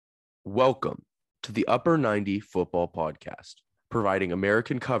Welcome to the Upper 90 Football Podcast, providing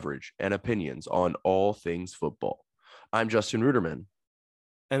American coverage and opinions on all things football. I'm Justin Ruderman.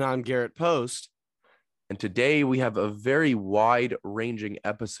 And I'm Garrett Post. And today we have a very wide-ranging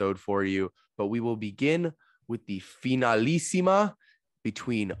episode for you, but we will begin with the Finalissima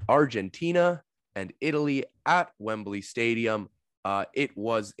between Argentina and Italy at Wembley Stadium. It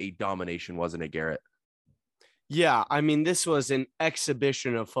was a domination, wasn't it, Garrett? Yeah, I mean, this was an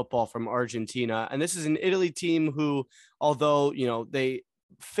exhibition of football from Argentina. And this is an Italy team who, although, they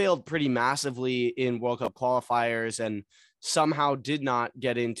failed pretty massively in World Cup qualifiers and somehow did not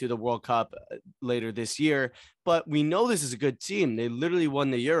get into the World Cup later this year. But we know this is a good team. They literally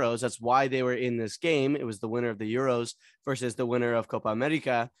won the Euros. That's why they were in this game. It was the winner of the Euros versus the winner of Copa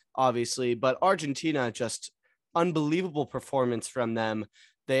America, obviously. But Argentina, just unbelievable performance from them.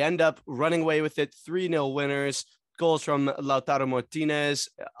 They end up running away with it, 3-0 winners, goals from Lautaro Martinez,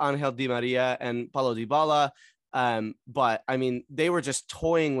 Angel Di Maria, and Paulo Dybala. But, I mean, they were just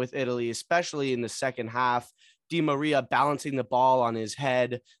toying with Italy, especially in the second half. Di Maria balancing the ball on his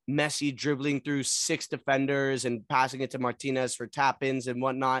head, Messi dribbling through 6 defenders and passing it to Martinez for tap-ins and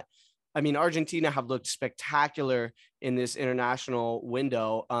whatnot. I mean, Argentina have looked spectacular in this international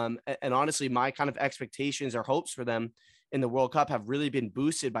window. And honestly, my kind of expectations or hopes for them in the World Cup have really been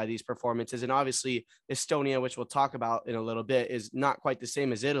boosted by these performances. And obviously Estonia, which we'll talk about in a little bit, is not quite the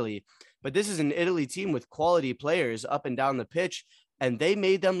same as Italy, but this is an Italy team with quality players up and down the pitch, and they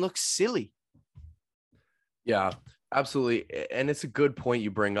made them look silly. Yeah, absolutely. And it's a good point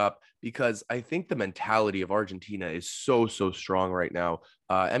you bring up, because I think the mentality of Argentina is so strong right now.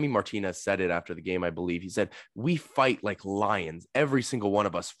 Emi Martinez said it after the game, I believe. He said, "We fight like lions, every single one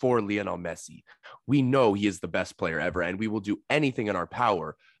of us, for Lionel Messi. We know he is the best player ever, and we will do anything in our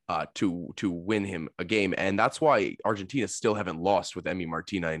power to win him a game." And that's why Argentina still haven't lost with Emi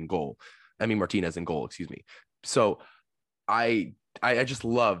Martinez in goal. Excuse me. So I just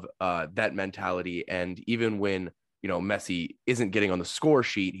love that mentality. And even when Messi isn't getting on the score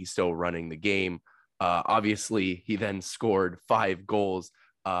sheet, he's still running the game. Obviously, he then scored 5 goals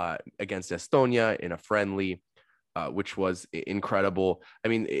against Estonia in a friendly, which was incredible. I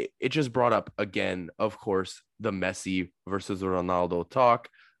mean, it just brought up again, of course, the Messi versus Ronaldo talk,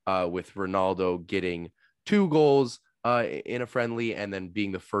 with Ronaldo getting 2 goals in a friendly and then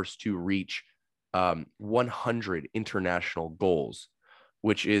being the first to reach 100 international goals,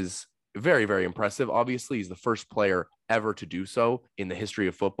 which is very, very impressive. Obviously, he's the first player ever to do so in the history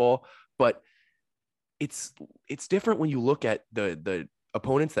of football, but it's different when you look at the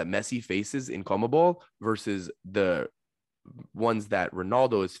opponents that Messi faces in CONMEBOL versus the ones that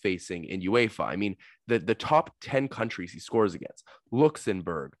Ronaldo is facing in UEFA. I mean, the top 10 countries he scores against: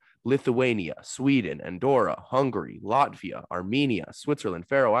 Luxembourg, Lithuania, Sweden, Andorra, Hungary, Latvia, Armenia, Switzerland,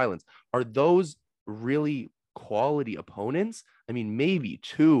 Faroe Islands. Are those really quality opponents? I mean, maybe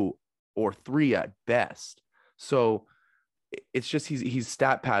 2 or 3 at best. So it's just he's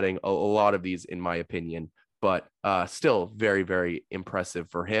stat padding a lot of these, in my opinion, but still very, very impressive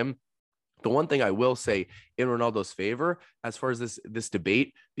for him. The one thing I will say in Ronaldo's favor, as far as this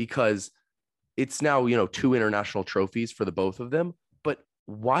debate, because it's now 2 international trophies for the both of them, but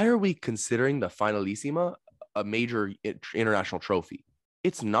why are we considering the Finalissima a major international trophy?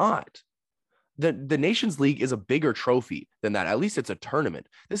 It's not. The Nations League is a bigger trophy than that. At least it's a tournament.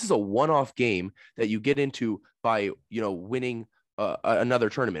 This is a one-off game that you get into by, winning another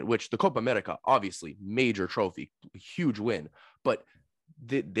tournament, which the Copa America, obviously, major trophy, huge win. But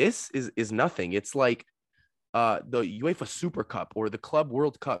this is nothing. It's like the UEFA Super Cup or the Club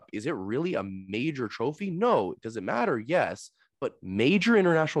World Cup. Is it really a major trophy? No. Does it matter? Yes. But major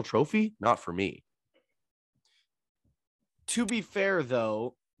international trophy? Not for me. To be fair,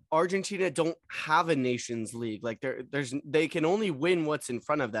 though, Argentina don't have a Nations League. Like they can only win what's in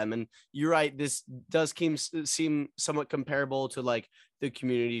front of them. And you're right, this does seem somewhat comparable to like the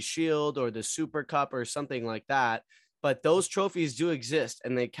Community Shield or the Super Cup or something like that. But those trophies do exist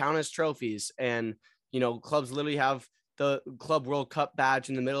and they count as trophies. And, clubs literally have the Club World Cup badge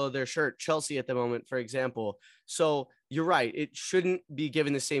in the middle of their shirt, Chelsea at the moment, for example. So you're right. It shouldn't be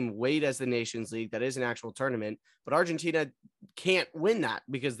given the same weight as the Nations League. That is an actual tournament, but Argentina can't win that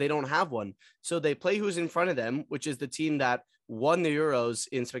because they don't have one. So they play who's in front of them, which is the team that won the Euros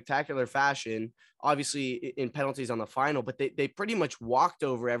in spectacular fashion, obviously in penalties on the final, but they pretty much walked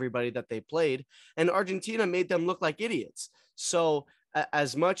over everybody that they played, and Argentina made them look like idiots. So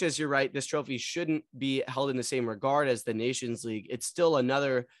as much as you're right, this trophy shouldn't be held in the same regard as the Nations League, it's still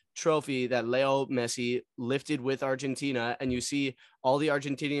another trophy that Leo Messi lifted with Argentina, and you see all the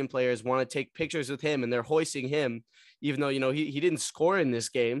Argentinian players want to take pictures with him and they're hoisting him, even though, he didn't score in this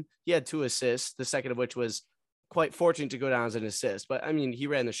game. He had 2 assists, the second of which was quite fortunate to go down as an assist. But I mean, he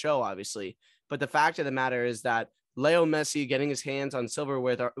ran the show, obviously. But the fact of the matter is that Leo Messi getting his hands on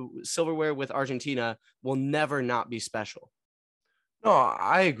silverware with Argentina will never not be special. No,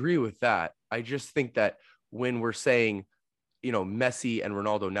 I agree with that. I just think that when we're saying, Messi and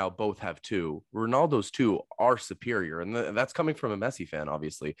Ronaldo now both have 2, Ronaldo's 2 are superior. And that's coming from a Messi fan,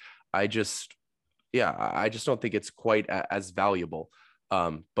 obviously. I just don't think it's quite as valuable.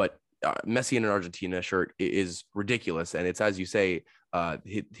 But Messi in an Argentina shirt is ridiculous. And it's, as you say,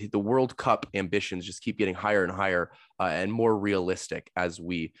 the World Cup ambitions just keep getting higher and higher and more realistic as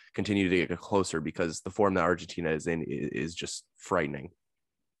we continue to get closer, because the form that Argentina is in is just frightening.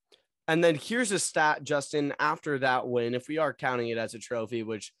 And then here's a stat, Justin, after that win, if we are counting it as a trophy,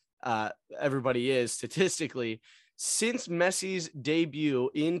 which everybody is statistically, since Messi's debut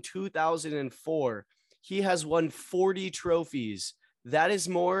in 2004, he has won 40 trophies. That is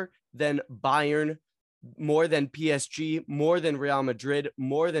more than Bayern, more than PSG, more than Real Madrid,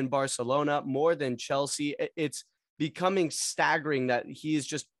 more than Barcelona, more than Chelsea. It's becoming staggering that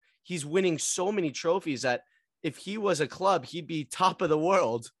he's winning so many trophies that if he was a club, he'd be top of the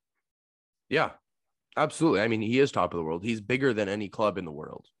world. Yeah, absolutely. I mean, he is top of the world. He's bigger than any club in the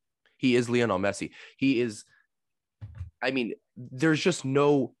world. He is Lionel Messi. He is, I mean, there's just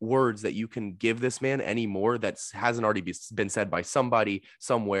no words that you can give this man anymore that hasn't already been said by somebody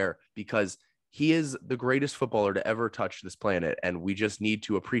somewhere, because he is the greatest footballer to ever touch this planet. And we just need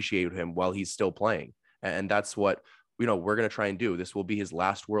to appreciate him while he's still playing. And that's what, we're going to try and do. This will be his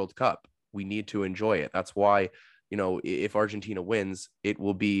last World Cup. We need to enjoy it. That's why, if Argentina wins, it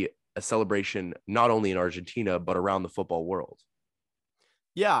will be a celebration, not only in Argentina, but around the football world.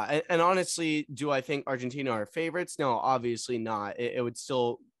 Yeah. And honestly, do I think Argentina are favorites? No, obviously not. It would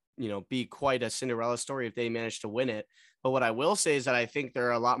still, be quite a Cinderella story if they managed to win it. But what I will say is that I think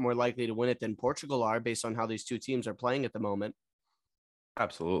they're a lot more likely to win it than Portugal are, based on how these two teams are playing at the moment.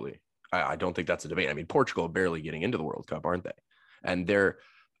 Absolutely. I don't think that's a debate. I mean, Portugal are barely getting into the World Cup, aren't they? And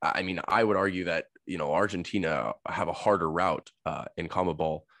I would argue that, Argentina have a harder route in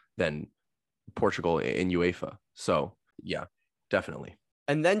CONMEBOL than Portugal in UEFA. So yeah, definitely.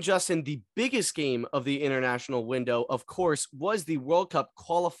 And then, Justin, the biggest game of the international window, of course, was the World Cup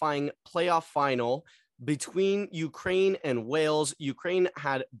qualifying playoff final between Ukraine and Wales. Ukraine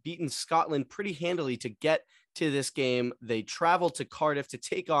had beaten Scotland pretty handily to get to this game. They traveled to Cardiff to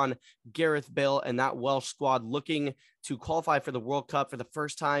take on Gareth Bale and that Welsh squad, looking to qualify for the World Cup for the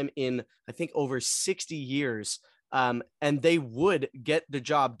first time in, I think, over 60 years. And they would get the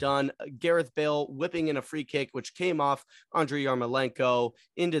job done. Gareth Bale whipping in a free kick, which came off Andriy Yarmolenko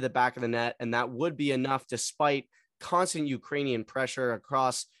into the back of the net. And that would be enough, despite constant Ukrainian pressure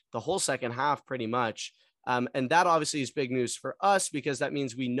across the whole second half, pretty much. And that obviously is big news for us, because that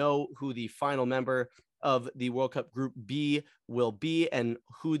means we know who the final member of the World Cup Group B will be and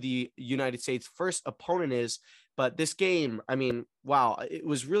who the United States' first opponent is. But this game, I mean, wow, it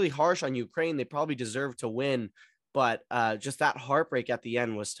was really harsh on Ukraine. They probably deserved to win. But just that heartbreak at the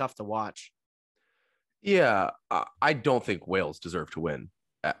end was tough to watch. Yeah, I don't think Wales deserve to win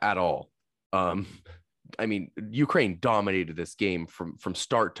at all. I mean, Ukraine dominated this game from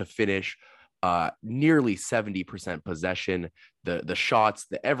start to finish. Nearly 70% possession. The shots,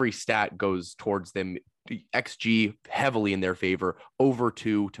 every stat goes towards them. XG heavily in their favor, over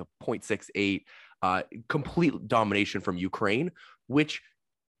 2 to 0.68. Complete domination from Ukraine, which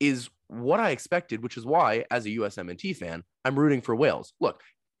is what I expected, which is why, as a USMNT fan, I'm rooting for Wales. Look,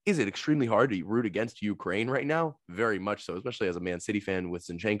 is it extremely hard to root against Ukraine right now? Very much so, especially as a Man City fan with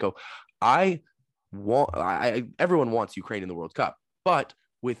Zinchenko. Everyone wants Ukraine in the World Cup, but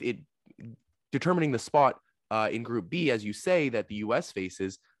with it determining the spot in Group B, as you say, that the US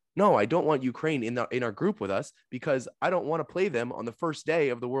faces, no, I don't want Ukraine in our group with us, because I don't want to play them on the first day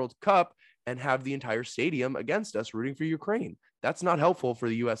of the World Cup and have the entire stadium against us rooting for Ukraine. That's not helpful for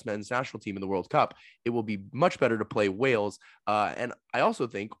the U.S. men's national team in the World Cup. It will be much better to play Wales. And I also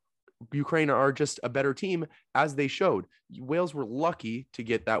think Ukraine are just a better team, as they showed. Wales were lucky to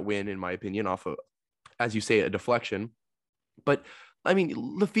get that win, in my opinion, off of, as you say, a deflection. But I mean,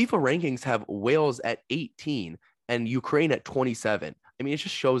 the FIFA rankings have Wales at 18 and Ukraine at 27. I mean, it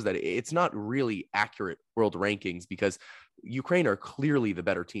just shows that it's not really accurate world rankings, because Ukraine are clearly the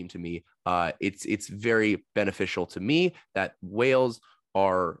better team to me. It's very beneficial to me that Wales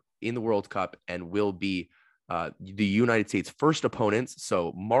are in the World Cup and will be the United States' first opponents.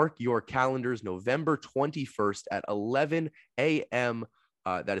 So mark your calendars, November 21st at 11 a.m.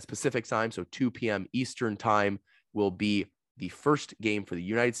 that is Pacific time, so 2 p.m. Eastern time, will be the first game for the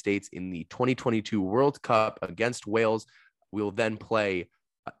United States in the 2022 World Cup against Wales. We will then play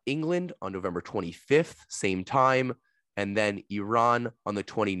England on November 25th, same time, and then Iran on the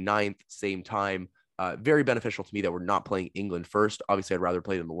 29th, same time. Very beneficial to me that we're not playing England first. Obviously, I'd rather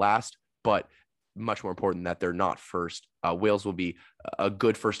play them last, but much more important that they're not first. Wales will be a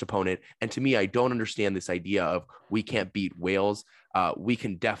good first opponent. And to me, I don't understand this idea of we can't beat Wales. We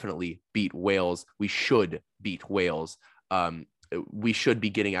can definitely beat Wales. We should beat Wales. We should be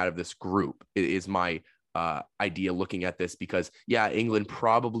getting out of this group is my idea looking at this, because yeah, England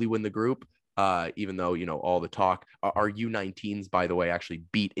probably win the group. Even though, all the talk, our U19s, by the way, actually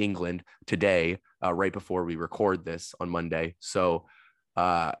beat England today, right before we record this on Monday. So,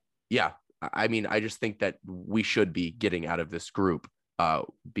 yeah, I mean, I just think that we should be getting out of this group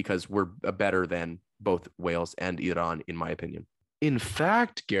because we're better than both Wales and Iran, in my opinion. In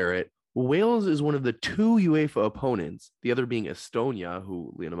fact, Garrett, Wales is one of the 2 UEFA opponents, the other being Estonia,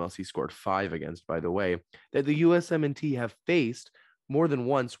 who Lionel Messi scored 5 against, by the way, that the USMNT have faced more than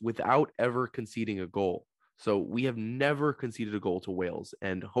once without ever conceding a goal. So we have never conceded a goal to Wales,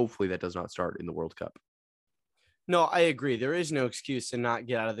 and hopefully that does not start in the World Cup. No, I agree. There is no excuse to not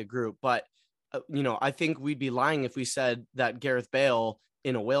get out of the group. But, I think we'd be lying if we said that Gareth Bale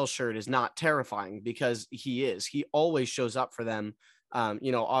in a Wales shirt is not terrifying, because he is. He always shows up for them.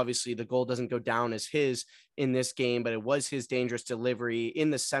 Obviously the goal doesn't go down as his in this game, but it was his dangerous delivery in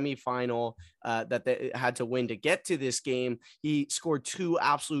the semifinal that they had to win to get to this game. He scored 2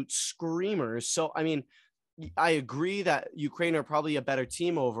 absolute screamers. So, I mean, I agree that Ukraine are probably a better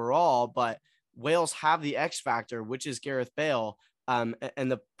team overall, but Wales have the X factor, which is Gareth Bale. And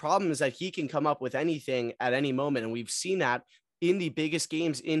the problem is that he can come up with anything at any moment. And we've seen that in the biggest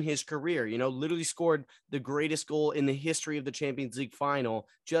games in his career, literally scored the greatest goal in the history of the Champions League final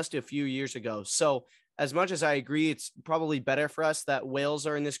just a few years ago. So as much as I agree, it's probably better for us that Wales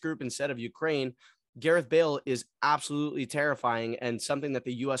are in this group instead of Ukraine. Gareth Bale is absolutely terrifying and something that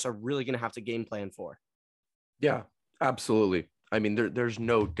the US are really going to have to game plan for. Yeah, absolutely. I mean, there's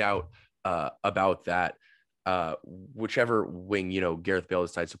no doubt about that. Whichever wing, Gareth Bale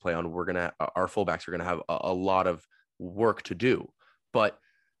decides to play on, our fullbacks are going to have a lot of work to do. But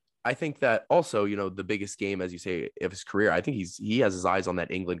I think that also, the biggest game, as you say, of his career, I think he has his eyes on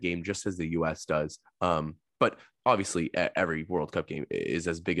that England game just as the US does. But obviously every World Cup game is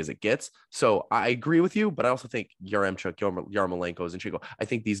as big as it gets. So I agree with you, but I also think Yaremchuk, Yarmolenko, Zinchenko, I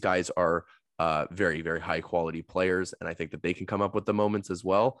think these guys are very, very high quality players. And I think that they can come up with the moments as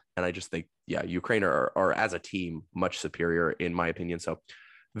well. And I just think, yeah, Ukraine are as a team much superior in my opinion. So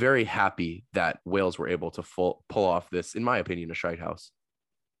very happy that Wales were able to pull off this, in my opinion, a shite house.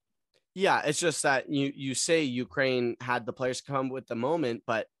 Yeah, it's just that you say Ukraine had the players come with the moment,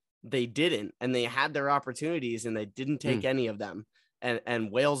 but they didn't, and they had their opportunities and they didn't take any of them.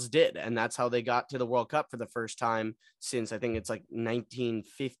 And Wales did, and that's how they got to the World Cup for the first time since I think it's like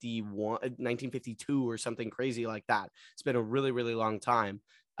 1952 or something crazy like that. It's been a really, really long time.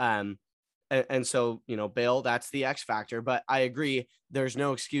 And so, Bale, that's the X factor. But I agree, there's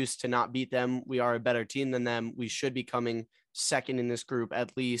no excuse to not beat them. We are a better team than them. We should be coming second in this group,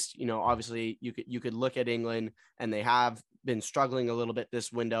 at least. Obviously, you could look at England, and they have been struggling a little bit this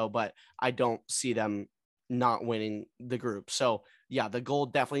window, but I don't see them not winning the group. So, yeah, the goal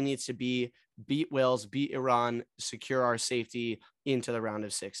definitely needs to be beat Wales, beat Iran, secure our safety into the round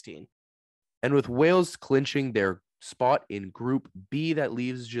of 16. And with Wales clinching their spot in Group B, that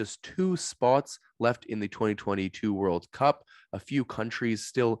leaves just 2 spots left in the 2022 World Cup. A few countries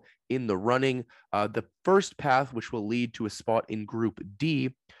still in the running. The first path, which will lead to a spot in Group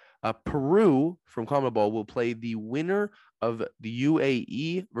D, Peru from CONMEBOL will play the winner of the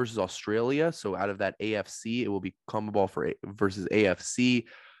UAE versus Australia. So out of that AFC, it will be CONMEBOL versus AFC.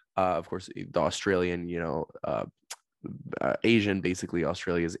 Of course, the Australian, Asian, basically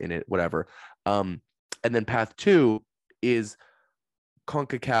Australia's in it, whatever. And then path 2 is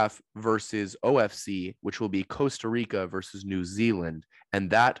CONCACAF versus OFC, which will be Costa Rica versus New Zealand. And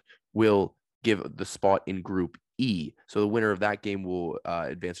that will give the spot in Group E. So the winner of that game will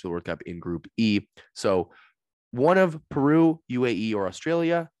advance to the World Cup in Group E. So one of Peru, UAE, or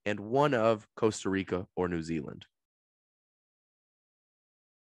Australia, and one of Costa Rica or New Zealand.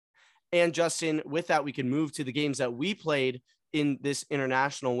 And Justin, with that, we can move to the games that we played in this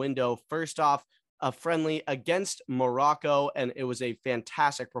international window. First off, a friendly against Morocco, and it was a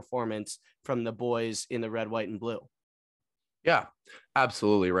fantastic performance from the boys in the red, white, and blue. Yeah,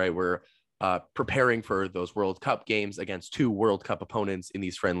 absolutely right. We're preparing for those World Cup games against 2 World Cup opponents in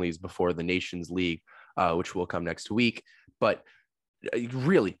these friendlies before the Nations League, which will come next week. But a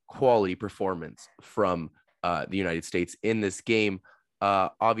really quality performance from the United States in this game.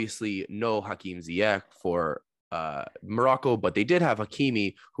 Obviously, no Hakim Ziyech for Morocco, but they did have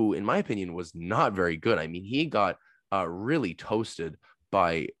Hakimi, who, in my opinion, was not very good. I mean, he got really toasted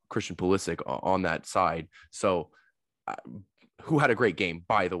by Christian Pulisic on that side. So, who had a great game,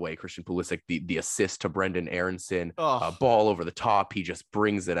 by the way, Christian Pulisic, the assist to Brendan Aronson, ball over the top. He just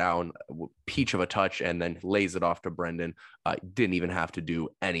brings it down, peach of a touch, and then lays it off to Brendan. Didn't even have to do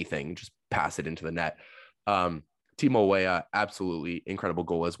anything, just pass it into the net. Timo Weah, absolutely incredible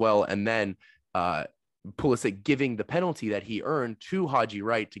goal as well. And then Pulisic giving the penalty that he earned to Haji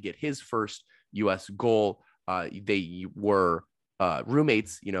Wright to get his first U.S. goal. They were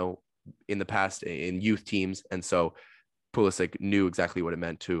roommates, in the past in youth teams. And so Pulisic knew exactly what it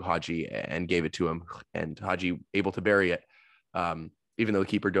meant to Haji and gave it to him, and Haji able to bury it. Even though the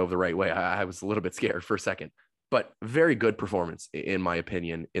keeper dove the right way, I was a little bit scared for a second, but very good performance, in my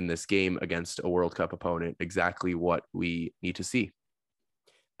opinion, in this game against a World Cup opponent. Exactly what we need to see.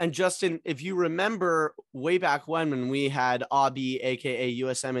 And Justin, if you remember way back when we had Abi, aka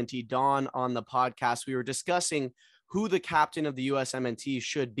USMNT Don, on the podcast, we were discussing who the captain of the USMNT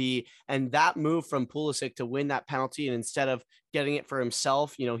should be. And that move from Pulisic to win that penalty, and instead of getting it for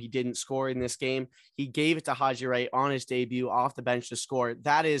himself, he didn't score in this game. He gave it to Haji Wright on his debut off the bench to score.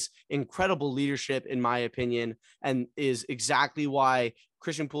 That is incredible leadership, in my opinion, and is exactly why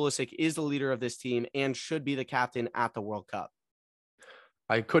Christian Pulisic is the leader of this team and should be the captain at the World Cup.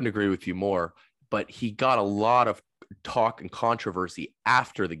 I couldn't agree with you more, but he got a lot of talk and controversy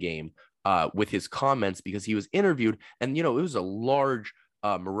after the game with his comments, because he was interviewed, and, it was a large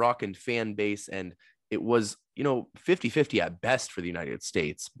Moroccan fan base, and it was, 50-50 at best for the United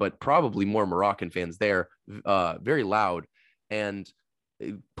States, but probably more Moroccan fans there, very loud. And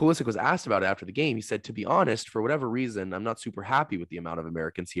Pulisic was asked about it after the game. He said, to be honest, for whatever reason, I'm not super happy with the amount of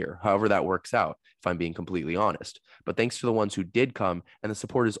Americans here. However that works out, if I'm being completely honest. But thanks to the ones who did come, and the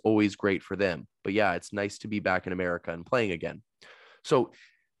support is always great for them. But yeah, it's nice to be back in America and playing again. So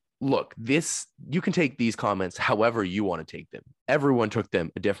look, you can take these comments however you want to take them. Everyone took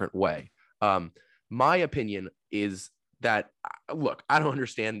them a different way. My opinion is that, look, I don't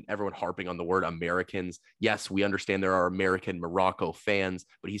understand everyone harping on the word Americans. Yes, we understand there are American Morocco fans,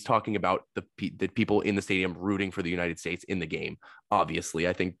 but he's talking about the people in the stadium rooting for the United States in the game. Obviously,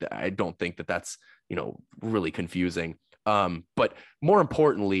 I don't think that that's, really confusing. But more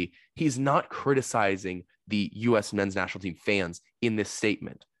importantly, he's not criticizing the U.S. men's national team fans in this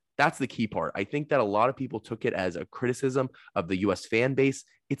statement. That's the key part. I think that a lot of people took it as a criticism of the U.S. fan base.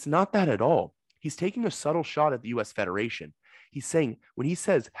 It's not that at all. He's taking a subtle shot at the U.S. Federation. He's saying, when he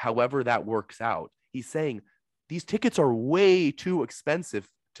says, however that works out, he's saying these tickets are way too expensive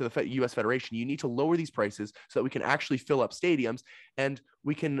to the U.S. Federation. You need to lower these prices so that we can actually fill up stadiums, and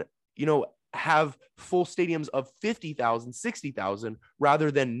we can, have full stadiums of 50,000, 60,000 rather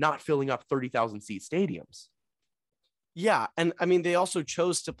than not filling up 30,000 seat stadiums. Yeah. And I mean, they also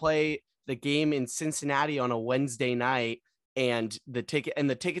chose to play the game in Cincinnati on a Wednesday night, and the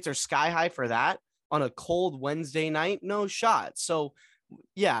tickets are sky high for that on a cold Wednesday night. No shot. So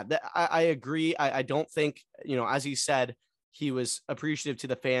yeah, I agree. I don't think, as you said, he was appreciative to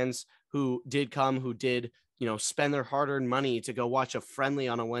the fans who did come, who did, spend their hard-earned money to go watch a friendly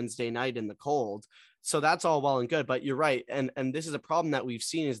on a Wednesday night in the cold. So that's all well and good, but you're right. And this is a problem that we've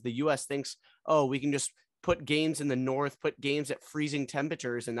seen, is the US thinks, oh, we can just put games in the north, put games at freezing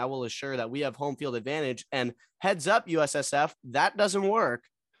temperatures, and that will assure that we have home field advantage. And heads up, USSF, that doesn't work.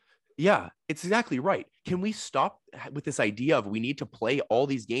 Yeah, it's exactly right. Can we stop with this idea of we need to play all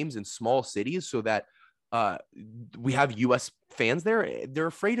these games in small cities so that we have U.S. fans there? They're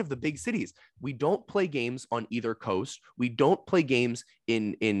afraid of the big cities. We don't play games on either coast. We don't play games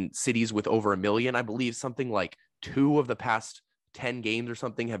in cities with over 1 million. I believe something like 2 of the past 10 games or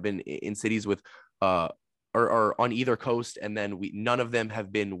something have been in cities with or on either coast, and then none of them have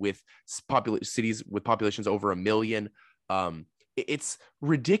been with cities with populations over 1 million. It's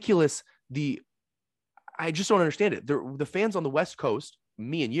ridiculous. I just don't understand it. The fans on the West Coast,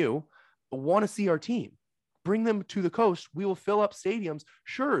 me and you, want to see our team. Bring them to the coast. We will fill up stadiums.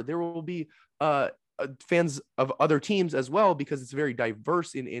 Sure, there will be fans of other teams as well, because it's very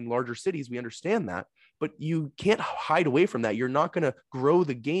diverse in larger cities. We understand that, but you can't hide away from that. You're not going to grow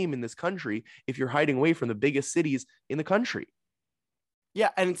the game in this country if you're hiding away from the biggest cities in the country. Yeah,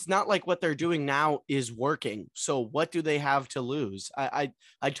 and it's not like what they're doing now is working. So what do they have to lose? I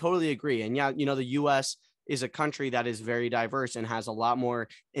totally agree. And yeah, the US is a country that is very diverse and has a lot more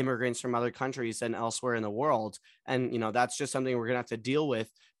immigrants from other countries than elsewhere in the world. And, that's just something we're going to have to deal with.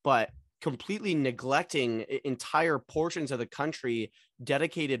 But completely neglecting entire portions of the country,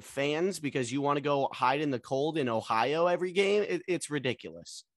 dedicated fans, because you want to go hide in the cold in Ohio every game. It's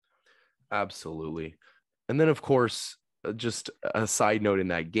ridiculous. Absolutely. And then, of course, just a side note in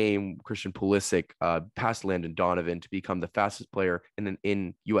that game, Christian Pulisic passed Landon Donovan to become the fastest player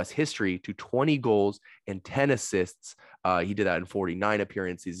in U.S. history to 20 goals and 10 assists. He did that in 49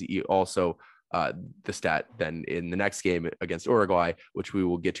 appearances. He also, the stat then in the next game against Uruguay, which we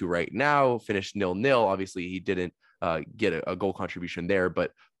will get to right now, finished 0-0. Obviously, he didn't get a goal contribution there,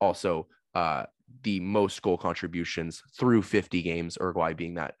 but also the most goal contributions through 50 games, Uruguay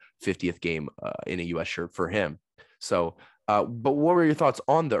being that 50th game in a U.S. shirt for him. So, but what were your thoughts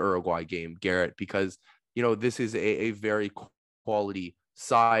on the Uruguay game, Garrett? Because, this is a very quality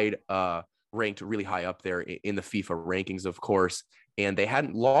side, ranked really high up there in the FIFA rankings, of course. And they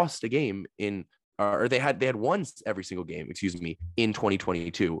hadn't lost a game or they had won every single game, in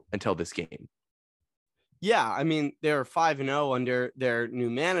 2022 until this game. Yeah, I mean, they're 5-0 under their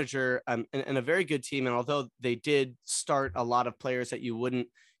new manager, and a very good team. And although they did start a lot of players that you wouldn't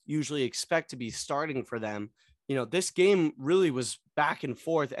usually expect to be starting for them, this game really was back and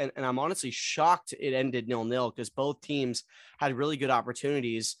forth. And I'm honestly shocked it ended 0-0 because both teams had really good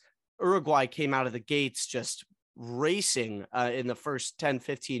opportunities. Uruguay came out of the gates just racing in the first 10,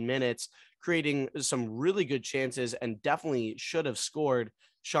 15 minutes, creating some really good chances and definitely should have scored.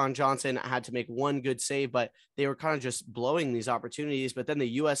 Sean Johnson had to make one good save, but they were kind of just blowing these opportunities. But then the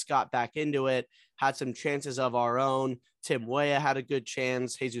U.S. got back into it, had some chances of our own. Tim Weah had a good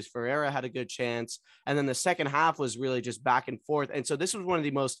chance. Jesus Ferreira had a good chance. And then the second half was really just back and forth. And so this was one of the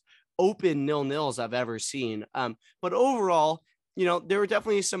most open 0-0s I've ever seen. But overall, there were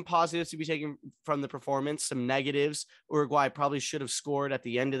definitely some positives to be taken from the performance, some negatives. Uruguay probably should have scored at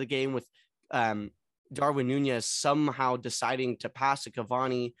the end of the game with Darwin Nunez somehow deciding to pass to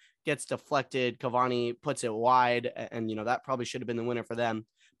Cavani, gets deflected. Cavani puts it wide, and that probably should have been the winner for them.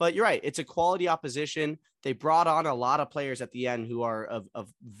 But you're right. It's a quality opposition. They brought on a lot of players at the end who are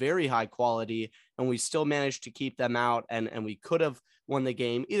of very high quality, and we still managed to keep them out, and we could have won the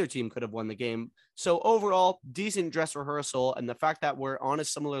game. Either team could have won the game. So overall, decent dress rehearsal, and the fact that we're on a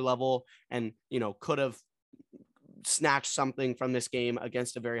similar level and, could have snatch something from this game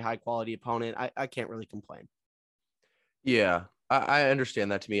against a very high quality opponent, I can't really complain. Yeah, I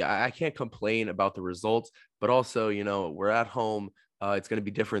understand that. To me, I can't complain about the results, but also, we're at home. It's going to be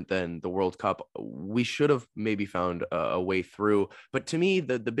different than the World Cup. We should have maybe found a way through. But to me,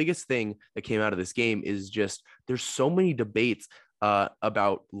 the biggest thing that came out of this game is just there's so many debates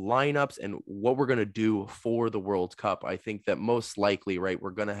about lineups and what we're going to do for the World Cup. I think that most likely, right,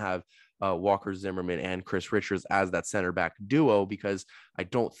 we're going to have Walker Zimmerman and Chris Richards as that center back duo, because I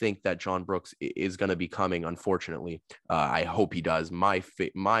don't think that John Brooks is going to be coming, unfortunately. I hope he does. My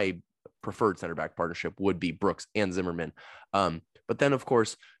preferred center back partnership would be Brooks and Zimmerman. But then, of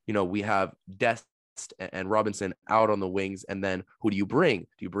course, we have Dest and Robinson out on the wings. And then who do you bring?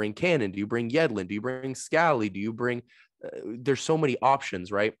 Do you bring Cannon? Do you bring Yedlin? Do you bring Scally? Do you bring there's so many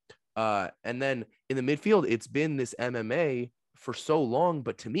options, right? And then in the midfield, it's been this MMA for so long.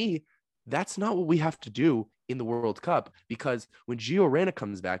 But to me, that's not what we have to do in the World Cup, because when Gio Reyna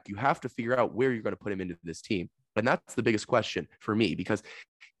comes back, you have to figure out where you're going to put him into this team. And that's the biggest question for me, because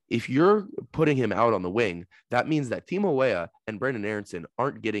if you're putting him out on the wing, that means that Timo Weah and Brendan Aronson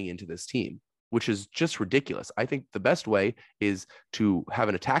aren't getting into this team, which is just ridiculous. I think the best way is to have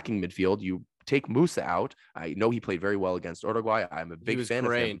an attacking midfield. You take Musa out. I know he played very well against Uruguay. I'm a big fan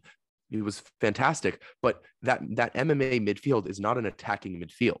of him. He was fantastic. But that MMA midfield is not an attacking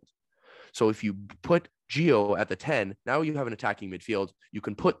midfield. So if you put Gio at the 10, now you have an attacking midfield. You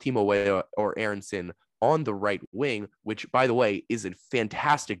can put Timo Weah or Aronson on the right wing, which, by the way, is a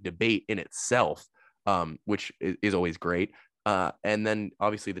fantastic debate in itself, which is always great. And then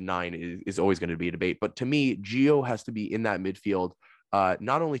obviously the 9 is always going to be a debate. But to me, Gio has to be in that midfield,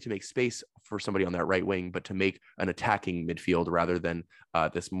 not only to make space for somebody on that right wing, but to make an attacking midfield rather than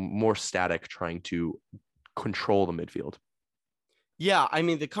this more static trying to control the midfield. Yeah, I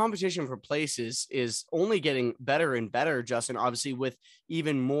mean, the competition for places is only getting better and better, Justin, obviously, with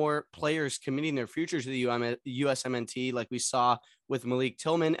even more players committing their future to the USMNT, like we saw with Malik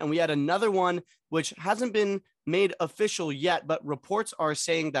Tillman. And we had another one, which hasn't been made official yet, but reports are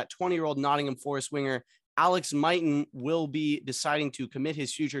saying that 20-year-old Nottingham Forest winger Alex Mighton will be deciding to commit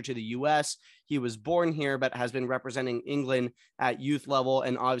his future to the U.S. He was born here, but has been representing England at youth level,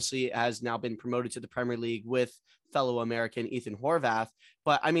 and obviously has now been promoted to the Premier League with fellow American Ethan Horvath.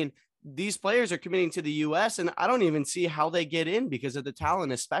 But I mean, these players are committing to the U.S., and I don't even see how they get in because of the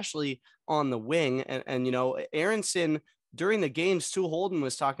talent, especially on the wing. And Aronson during the games, Stu Holden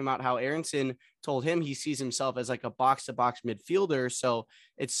was talking about how Aronson told him he sees himself as like a box-to-box midfielder. So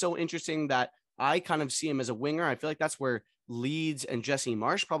it's so interesting that I kind of see him as a winger. I feel like that's where Leeds and Jesse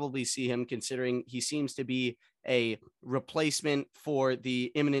Marsh probably see him, considering he seems to be a replacement for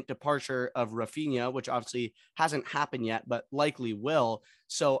the imminent departure of Rafinha, which obviously hasn't happened yet, but likely will.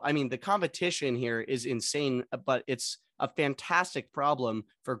 So, I mean, the competition here is insane, but it's a fantastic problem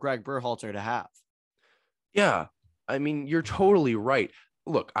for Greg Berhalter to have. Yeah, I mean, you're totally right.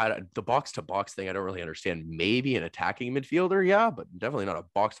 Look, the box to box thing, I don't really understand. Maybe an attacking midfielder, yeah, but definitely not a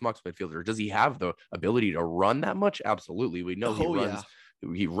box to box midfielder. Does he have the ability to run that much? Absolutely. We know he Oh, runs. yeah.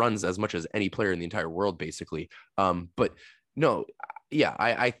 He runs as much as any player in the entire world, basically. But no, yeah,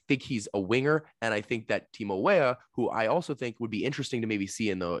 I think he's a winger, and I think that Timo Weah, who I also think would be interesting to maybe see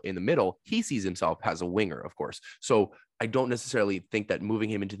in the middle, he sees himself as a winger, of course. So I don't necessarily think that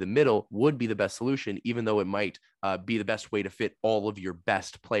moving him into the middle would be the best solution, even though it might be the best way to fit all of your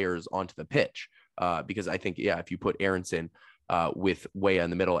best players onto the pitch. Because I think, yeah, if you put Aronson with Weah in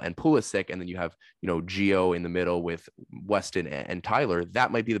the middle and Pulisic, and then you have, Gio in the middle with Weston and Tyler,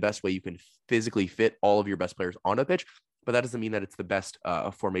 that might be the best way you can physically fit all of your best players on a pitch. But that doesn't mean that it's the best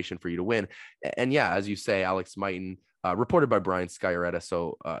formation for you to win. And yeah, as you say, Alex Mighton, reported by Brian Sciaretta,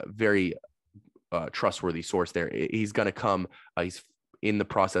 so very trustworthy source there. He's going to come. He's in the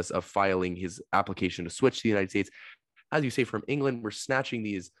process of filing his application to switch to the United States. As you say, from England, we're snatching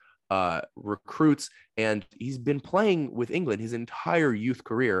these recruits, and he's been playing with England his entire youth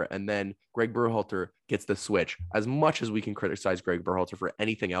career. And then Greg Berhalter gets the switch. As much as we can criticize Greg Berhalter for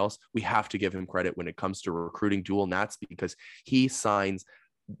anything else, we have to give him credit when it comes to recruiting dual nats, because he signs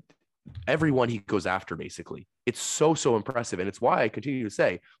everyone he goes after, basically. It's so impressive. And it's why I continue to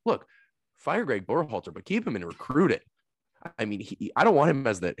say, look, fire Greg Berhalter, but keep him in recruiting. I mean, I don't want him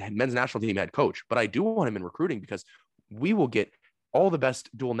as the men's national team head coach, but I do want him in recruiting, because we will get all the best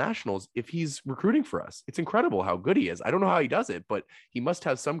dual nationals if he's recruiting for us. It's incredible how good he is. I don't know how he does it, but he must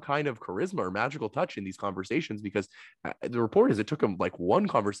have some kind of charisma or magical touch in these conversations, because the report is it took him like one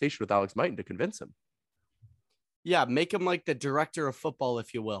conversation with Alex Mighton to convince him. Yeah, make him like the director of football,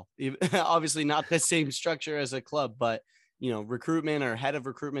 if you will. Obviously not the same structure as a club, but recruitment or head of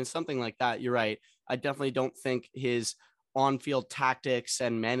recruitment, something like that. You're right. I definitely don't think his on-field tactics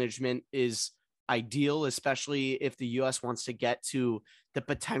and management is ideal, especially if the US wants to get to the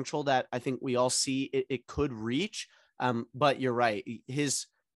potential that I think we all see it could reach. But you're right. His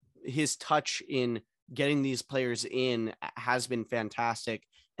touch in getting these players in has been fantastic,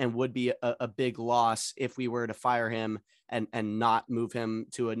 and would be a big loss if we were to fire him and not move him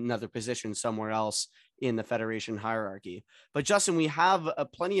to another position somewhere else in the federation hierarchy. But Justin, we have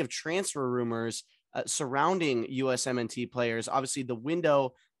plenty of transfer rumors surrounding USMNT players. Obviously, the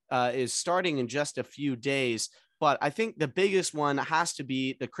window is starting in just a few days, but I think the biggest one has to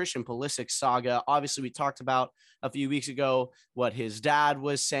be the Christian Pulisic saga. Obviously, we talked about a few weeks ago what his dad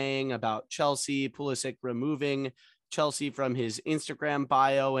was saying about Chelsea, Pulisic removing Chelsea from his Instagram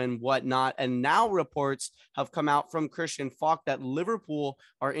bio and whatnot. And now reports have come out from Christian Falk that Liverpool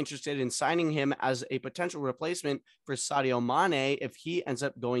are interested in signing him as a potential replacement for Sadio Mane if he ends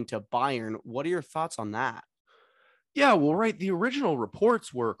up going to Bayern. What are your thoughts on that? Yeah, well, right. The original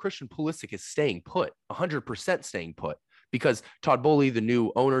reports were Christian Pulisic is staying put, 100% staying put, because Todd Bowley, the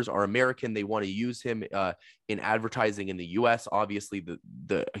new owners, are American. They want to use him in advertising in the US, obviously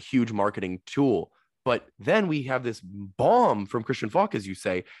the huge marketing tool. But then we have this bomb from Christian Falk, as you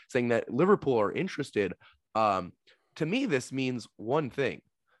say, saying that Liverpool are interested. To me, this means one thing: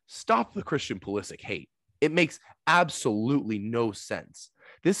 stop the Christian Pulisic hate. It makes absolutely no sense.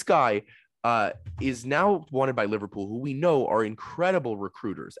 This guy is now wanted by Liverpool, who we know are incredible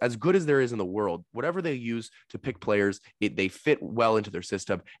recruiters, as good as there is in the world. Whatever they use to pick players, they fit well into their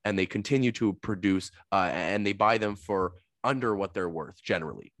system, and they continue to produce, and they buy them for under what they're worth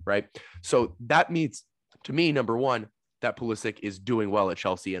generally, right? So that means, to me, number one, that Pulisic is doing well at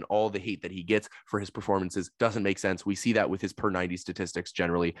Chelsea, and all the hate that he gets for his performances doesn't make sense. We see that with his per 90 statistics,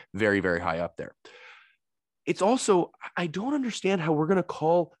 generally very, very high up there. It's also, I don't understand how we're going to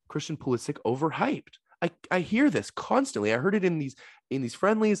call Christian Pulisic overhyped. I hear this constantly. I heard it in these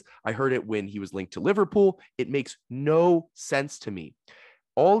friendlies. I heard it when he was linked to Liverpool. It makes no sense to me.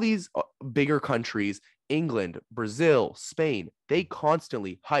 All these bigger countries, England, Brazil, Spain, they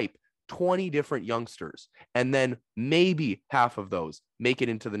constantly hype 20 different youngsters, and then maybe half of those make it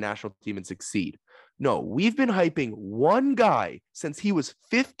into the national team and succeed. No, we've been hyping one guy since he was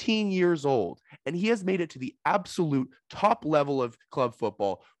 15 years old, and he has made it to the absolute top level of club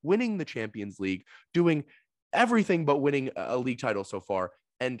football, winning the Champions League, doing everything but winning a league title so far.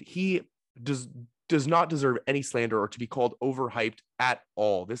 And he does not deserve any slander or to be called overhyped at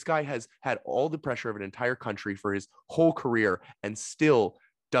all. This guy has had all the pressure of an entire country for his whole career and still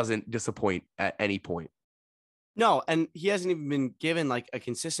doesn't disappoint at any point. No, and he hasn't even been given like a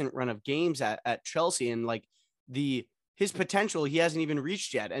consistent run of games at Chelsea, and like his potential he hasn't even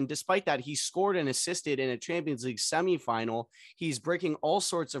reached yet. And despite that, he scored and assisted in a Champions League semifinal. He's breaking all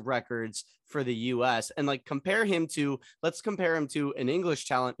sorts of records for the US. And like let's compare him to an English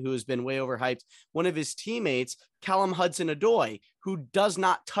talent who has been way overhyped. One of his teammates, Callum Hudson-Odoi, who does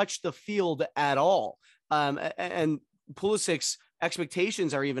not touch the field at all. And Pulisic's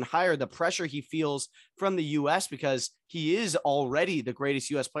expectations are even higher. The pressure he feels from the US because he is already the greatest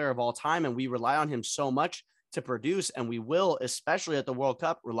US player of all time, and we rely on him so much to produce, and we will, especially at the World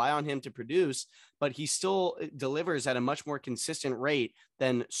Cup, rely on him to produce, but he still delivers at a much more consistent rate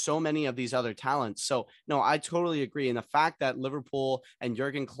than so many of these other talents. So no, I totally agree. And the fact that Liverpool and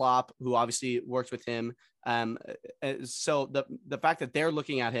Jurgen Klopp, who obviously worked with him, so the fact that they're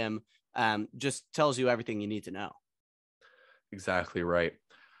looking at him just tells you everything you need to know. Exactly right.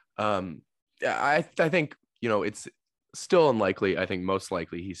 I think, it's still unlikely. I think most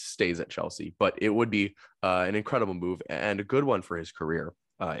likely he stays at Chelsea, but it would be an incredible move and a good one for his career,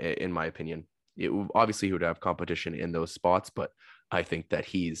 in my opinion. Obviously, he would have competition in those spots, but I think that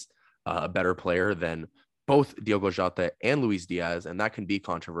he's a better player than both Diogo Jota and Luis Diaz, and that can be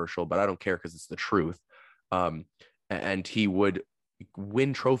controversial, but I don't care because it's the truth. And he would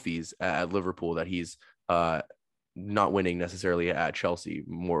win trophies at Liverpool that he's not winning necessarily at Chelsea,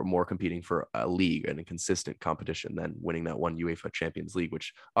 more competing for a league and a consistent competition than winning that one UEFA Champions League,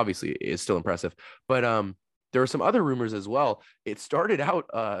 which obviously is still impressive. But there are some other rumors as well. It started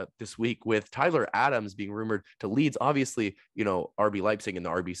out this week with Tyler Adams being rumored to Leeds. Obviously, RB Leipzig in the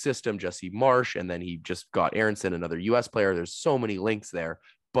RB system, Jesse Marsch, and then he just got Aronson, another US player. There's so many links there.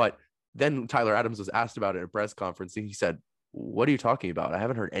 But then Tyler Adams was asked about it at a press conference, and he said, "What are you talking about? I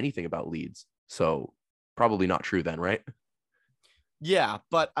haven't heard anything about Leeds." So probably not true then, right? Yeah,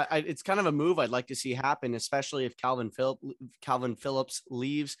 but it's kind of a move I'd like to see happen, especially if Calvin Phillips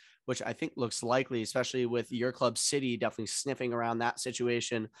leaves, which I think looks likely, especially with your club City definitely sniffing around that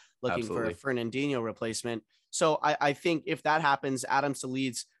situation, looking Absolutely. for a Fernandinho replacement. So I think if that happens, Adams to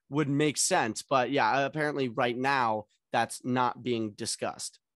Leeds would make sense. But yeah, apparently right now that's not being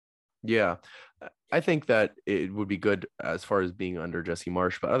discussed. Yeah, I think that it would be good as far as being under Jesse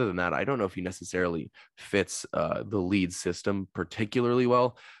Marsch, but other than that, I don't know if he necessarily fits the Leeds system particularly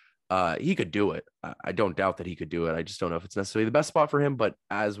well. He could do it. I don't doubt that he could do it. I just don't know if it's necessarily the best spot for him. But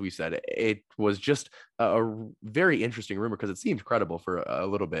as we said, it was just a very interesting rumor because it seemed credible for a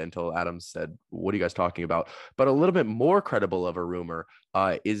little bit until Adams said, "What are you guys talking about?" But a little bit more credible of a rumor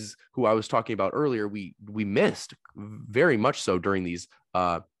is who I was talking about earlier. We missed very much so during these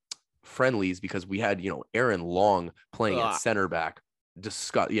friendlies because we had Aaron Long playing at center back.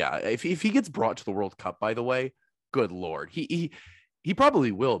 Yeah, if he gets brought to the World Cup, by the way, good lord, he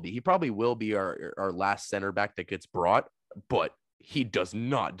probably will be. He probably will be our last center back that gets brought, but he does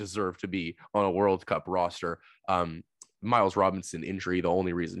not deserve to be on a World Cup roster. Miles Robinson injury, the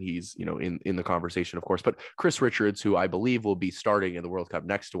only reason he's in the conversation, of course. But Chris Richards, who I believe will be starting in the World Cup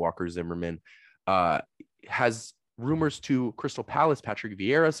next to Walker Zimmerman, has rumors to Crystal Palace. Patrick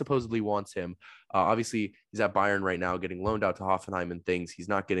Vieira supposedly wants him. Obviously, he's at Bayern right now, getting loaned out to Hoffenheim and things. He's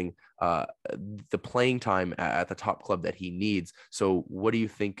not getting the playing time at the top club that he needs. So what do you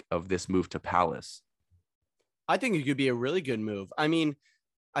think of this move to Palace? I think it could be a really good move. I mean,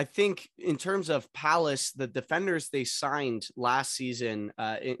 I think in terms of Palace, the defenders they signed last season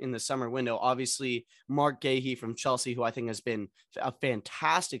in the summer window, obviously Mark Gahey from Chelsea, who I think has been a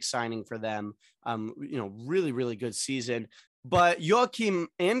fantastic signing for them. Really, really good season. But Joachim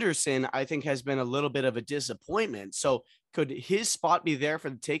Andersen, I think, has been a little bit of a disappointment. So could his spot be there for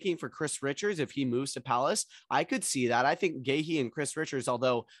the taking for Chris Richards if he moves to Palace? I could see that. I think Gahey and Chris Richards,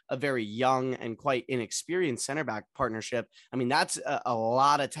 although a very young and quite inexperienced center back partnership, I mean, that's a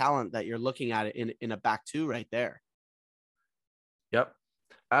lot of talent that you're looking at in a back two right there. Yep,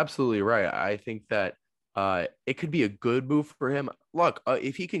 absolutely right. I think that it could be a good move for him. Look,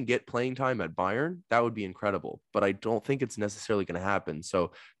 if he can get playing time at Bayern, that would be incredible. But I don't think it's necessarily going to happen.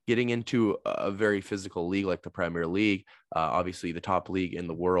 So getting into a very physical league like the Premier League, obviously the top league in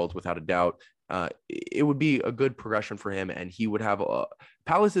the world, without a doubt, it would be a good progression for him. And he would have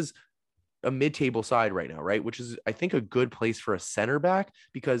Palace is a mid-table side right now, right? Which is, I think, a good place for a center back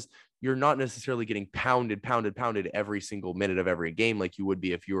because you're not necessarily getting pounded every single minute of every game like you would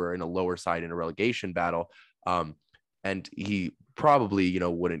be if you were in a lower side in a relegation battle. And he probably,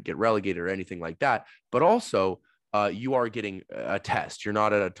 wouldn't get relegated or anything like that. But also, you are getting a test. You're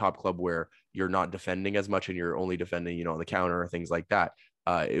not at a top club where you're not defending as much and you're only defending, on the counter or things like that.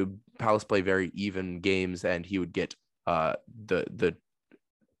 Palace play very even games, and he would get the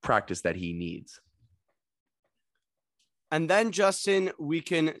practice that he needs. And then, Justin, we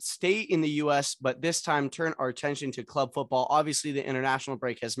can stay in the U.S., but this time turn our attention to club football. Obviously, the international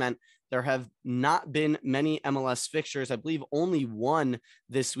break has meant there have not been many MLS fixtures. I believe only one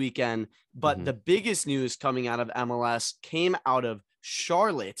this weekend. But the biggest news coming out of MLS came out of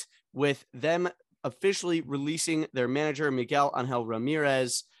Charlotte, with them officially releasing their manager, Miguel Angel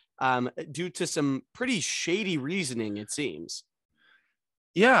Ramirez, due to some pretty shady reasoning, it seems.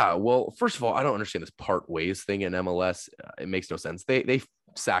 Yeah, well, first of all, I don't understand this part ways thing in MLS. It makes no sense. They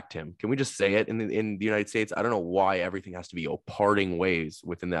sacked him. Can we just say it in the United States? I don't know why everything has to be parting ways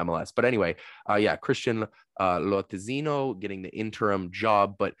within the MLS. But anyway, Christian Lotezino getting the interim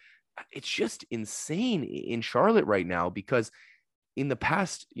job, but it's just insane in Charlotte right now, because in the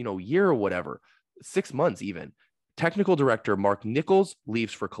past, year or whatever, 6 months even, technical director Mark Nichols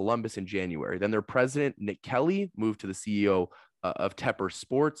leaves for Columbus in January. Then their president, Nick Kelly, moved to the CEO of Tepper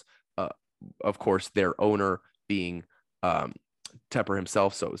Sports, of course, their owner being Tepper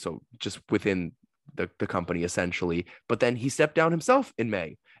himself. So just within the company, essentially. But then he stepped down himself in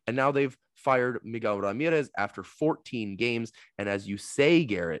May. And now they've fired Miguel Ramirez after 14 games. And as you say,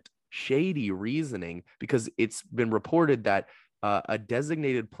 Garrett, shady reasoning, because it's been reported that a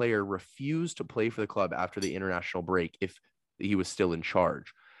designated player refused to play for the club after the international break if he was still in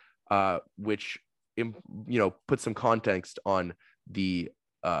charge, which put some context on the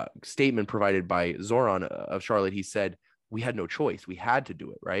statement provided by Zoran of Charlotte. He said, we had no choice. We had to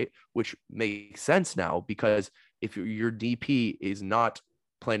do it, right? Which makes sense now, because if your DP is not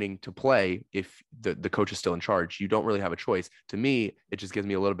planning to play, if the coach is still in charge, you don't really have a choice. To me, it just gives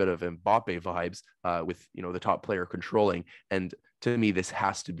me a little bit of Mbappe vibes with, the top player controlling. And to me, this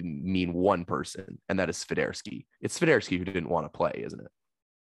has to mean one person, and that is Swiderski. It's Swiderski who didn't want to play, isn't it?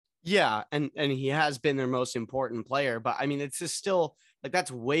 Yeah, and he has been their most important player, but I mean, it's just still like,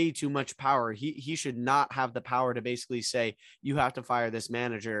 that's way too much power. He should not have the power to basically say, you have to fire this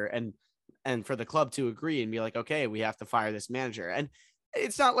manager, and for the club to agree and be like, okay, we have to fire this manager. And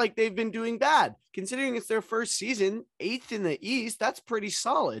it's not like they've been doing bad, considering it's their first season, 8th in the East. That's pretty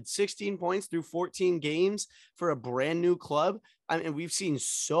solid. 16 points through 14 games for a brand new club. I mean, we've seen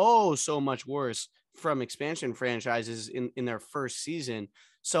so much worse from expansion franchises in their first season.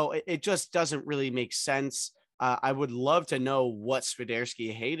 So it just doesn't really make sense. I would love to know what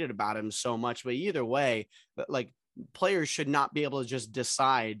Swiderski hated about him so much, but either way, like, players should not be able to just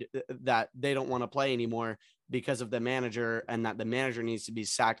decide that they don't want to play anymore because of the manager, and that the manager needs to be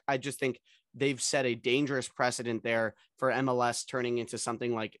sacked. I just think they've set a dangerous precedent there for MLS turning into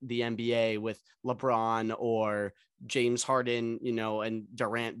something like the NBA with LeBron or James Harden, and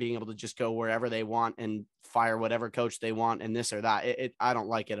Durant being able to just go wherever they want and fire whatever coach they want and this or that. I don't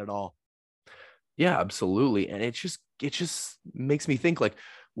like it at all. Yeah, absolutely. And it just makes me think, like,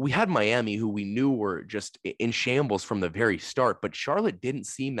 we had Miami, who we knew were just in shambles from the very start, but Charlotte didn't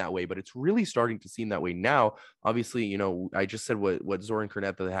seem that way, but it's really starting to seem that way now. Obviously, I just said what Zoran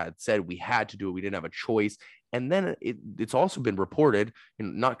Corneta had said. We had to do it. We didn't have a choice. And then it's also been reported,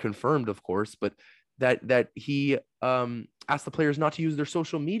 not confirmed, of course, but that he asked the players not to use their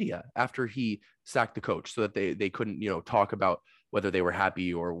social media after he sacked the coach, so that they couldn't, talk about whether they were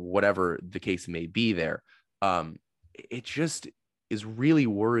happy or whatever the case may be there. It just is really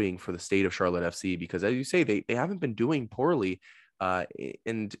worrying for the state of Charlotte FC, because, as you say, they haven't been doing poorly.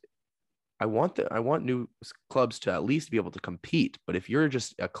 And I want new clubs to at least be able to compete. But if you're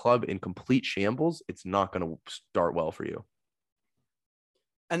just a club in complete shambles, it's not going to start well for you.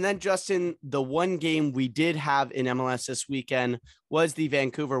 And then, Justin, the one game we did have in MLS this weekend was the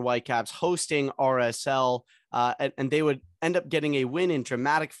Vancouver Whitecaps hosting RSL, and they would end up getting a win in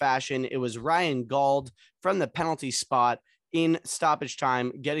dramatic fashion. It was Ryan Gauld from the penalty spot in stoppage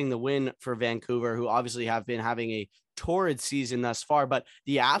time getting the win for Vancouver, who obviously have been having a torrid season thus far. But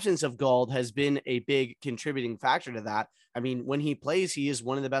the absence of Gauld has been a big contributing factor to that. I mean, when he plays, he is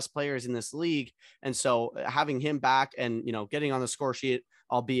one of the best players in this league. And so having him back and, getting on the score sheet,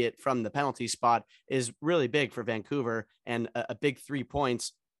 albeit from the penalty spot, is really big for Vancouver, and a big 3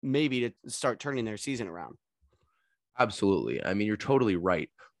 points maybe to start turning their season around. Absolutely. I mean, you're totally right.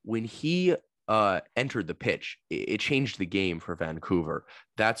 When he entered the pitch, it changed the game for Vancouver.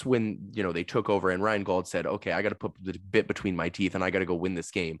 That's when, they took over, and Ryan Gauld said, okay, I got to put the bit between my teeth and I got to go win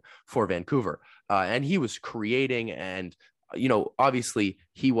this game for Vancouver. And he was creating, and obviously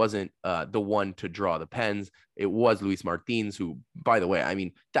he wasn't the one to draw the pens. It was Luis Martins, who, by the way, I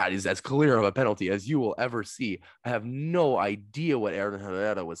mean, that is as clear of a penalty as you will ever see. I have no idea what Aaron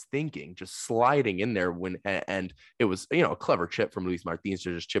Herrera was thinking, just sliding in there and it was, a clever chip from Luis Martins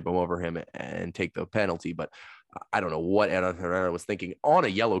to just chip him over him and take the penalty. But I don't know what Aaron Herrera was thinking on a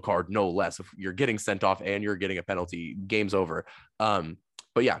yellow card, no less. If you're getting sent off and you're getting a penalty, game's over.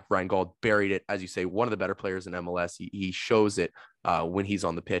 But yeah, Ryan Gauld buried it. As you say, one of the better players in MLS. He shows it when he's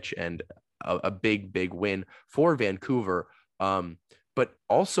on the pitch, and a big, big win for Vancouver. But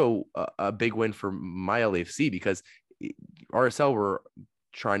also a big win for my LAFC, because RSL were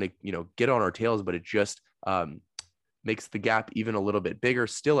trying to, get on our tails, but it just makes the gap even a little bit bigger,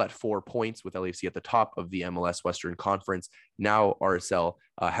 still at 4 points with LAFC at the top of the MLS Western Conference. Now RSL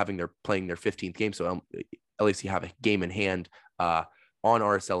playing their 15th game. So LAFC have a game in hand on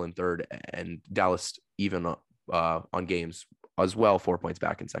RSL in third, and Dallas even on games as well, 4 points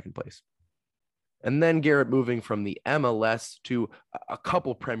back in second place. And then, Garrett, moving from the MLS to a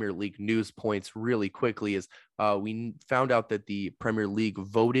couple Premier League news points really quickly, is we found out that the Premier League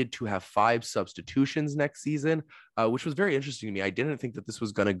voted to have 5 substitutions next season, which was very interesting to me. I didn't think that this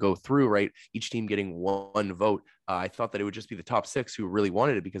was going to go through, right? Each team getting one vote. I thought that it would just be the top 6 who really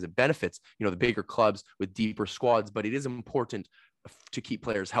wanted it, because it benefits, the bigger clubs with deeper squads, but it is important to keep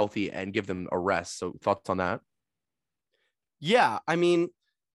players healthy and give them a rest. So thoughts on that? Yeah, I mean,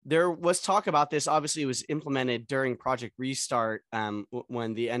 there was talk about this. Obviously, it was implemented during Project Restart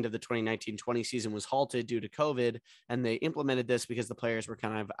when the end of the 2019-20 season was halted due to COVID, and they implemented this because the players were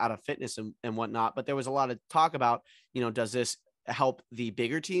kind of out of fitness and whatnot. But there was a lot of talk about, does this help the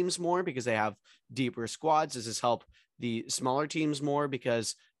bigger teams more because they have deeper squads? Does this help the smaller teams more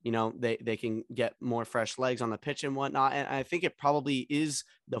because they can get more fresh legs on the pitch and whatnot? And I think it probably is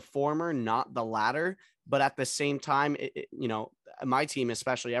the former, not the latter. But at the same time, my team,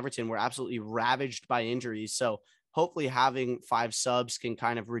 especially Everton, were absolutely ravaged by injuries. So hopefully having 5 subs can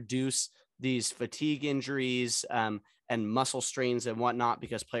kind of reduce these fatigue injuries and muscle strains and whatnot,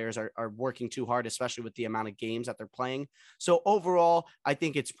 because players are working too hard, especially with the amount of games that they're playing. So overall, I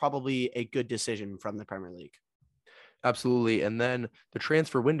think it's probably a good decision from the Premier League. Absolutely. And then the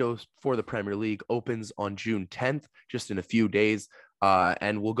transfer window for the Premier League opens on June 10th, just in a few days,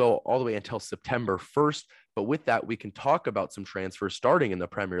 and we'll go all the way until September 1st. But with that, we can talk about some transfers starting in the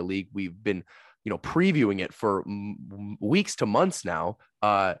Premier League. We've been, previewing it for weeks to months now,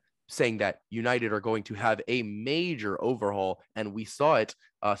 saying that United are going to have a major overhaul. And we saw it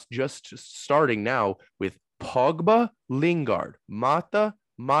just starting now with Pogba, Lingard, Mata,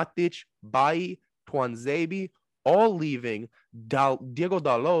 Matic, Bailly, Tuanzebe, all leaving. Diego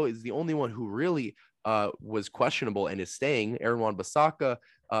Dalot is the only one who really was questionable and is staying. Aaron Wan-Bissaka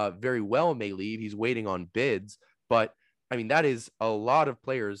very well may leave. He's waiting on bids. But, I mean, that is a lot of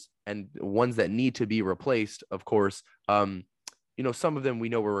players, and ones that need to be replaced, of course. Some of them we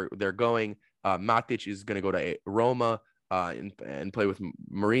know where they're going. Matic is going to go to Roma and play with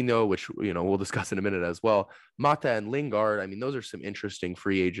Mourinho, which, we'll discuss in a minute as well. Mata and Lingard, I mean, those are some interesting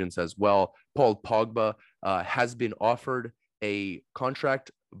free agents as well. Paul Pogba has been offered a contract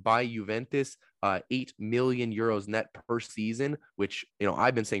by Juventus, 8 million euros net per season, which,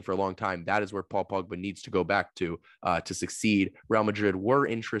 I've been saying for a long time, that is where Paul Pogba needs to go back to succeed. Real Madrid were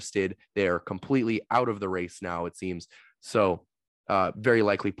interested. They're completely out of the race now, it seems. So very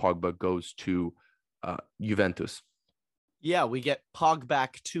likely Pogba goes to Juventus. Yeah, we get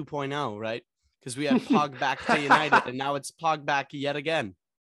Pogback 2.0, right? Because we had Pogback to United, and now it's Pogback yet again.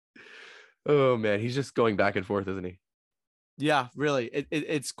 Oh, man, he's just going back and forth, isn't he? Yeah, really.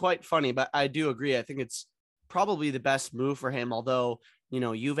 It's quite funny, but I do agree. I think it's probably the best move for him, although,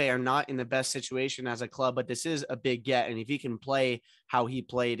 Juve are not in the best situation as a club, but this is a big get. And if he can play how he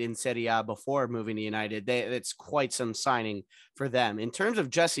played in Serie A before moving to United, it's quite some signing for them. In terms of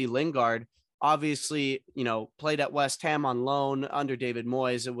Jesse Lingard, obviously, played at West Ham on loan under David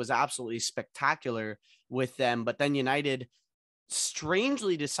Moyes. It was absolutely spectacular with them, but then United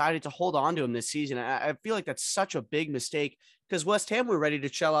strangely decided to hold on to him this season. I feel like that's such a big mistake, because West Ham were ready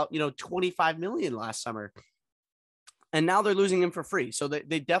to shell out, 25 million last summer, and now they're losing him for free. So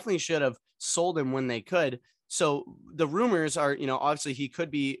they definitely should have sold him when they could. So the rumors are, obviously he could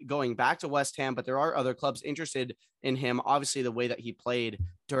be going back to West Ham, but there are other clubs interested in him. Obviously, the way that he played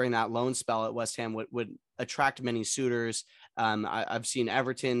during that loan spell at West Ham would attract many suitors. I've seen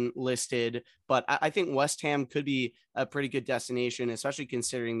Everton listed, but I think West Ham could be a pretty good destination, especially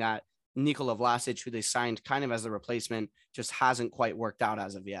considering that Nikola Vlasic, who they signed kind of as the replacement, just hasn't quite worked out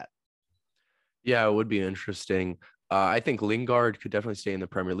as of yet. Yeah, it would be interesting. I think Lingard could definitely stay in the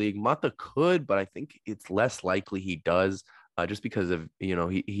Premier League. Mata could, but I think it's less likely he does. just because of,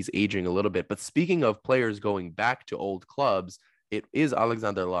 he's aging a little bit. But speaking of players going back to old clubs, it is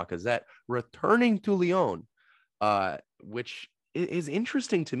Alexander Lacazette returning to Lyon, which is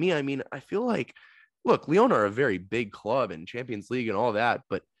interesting to me. I mean, I feel like, look, Lyon are a very big club in Champions League and all that,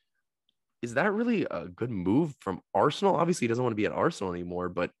 but is that really a good move from Arsenal? Obviously, he doesn't want to be at Arsenal anymore,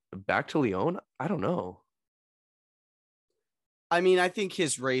 but back to Lyon, I don't know. I mean, I think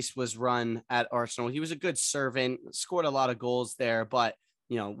his race was run at Arsenal. He was a good servant, scored a lot of goals there, but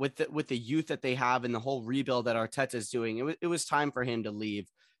with the youth that they have and the whole rebuild that Arteta is doing, it was time for him to leave.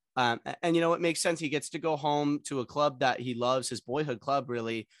 And it makes sense. He gets to go home to a club that he loves, his boyhood club,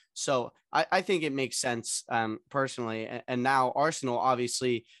 really. So I think it makes sense personally. And now Arsenal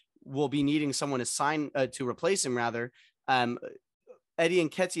obviously will be needing someone to sign to replace him. Rather, Eddie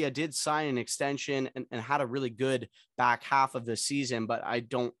Nketiah did sign an extension and had a really good back half of the season, but I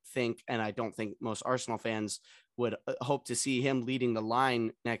don't think most Arsenal fans would hope to see him leading the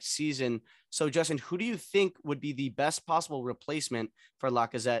line next season. So, Justin, who do you think would be the best possible replacement for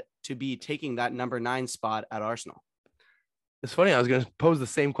Lacazette to be taking that number 9 spot at Arsenal? It's funny. I was going to pose the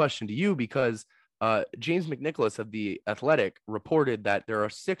same question to you because James McNicholas of The Athletic reported that there are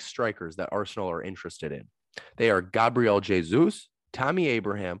 6 strikers that Arsenal are interested in. They are Gabriel Jesus, Tammy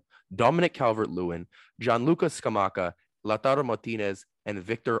Abraham, Dominic Calvert-Lewin, Gianluca Scamacca, Lautaro Martinez, and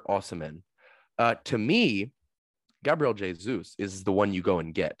Victor Osimhen. To me, Gabriel Jesus is the one you go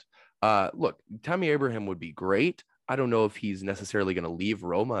and get. Look, Tammy Abraham would be great. I don't know if he's necessarily going to leave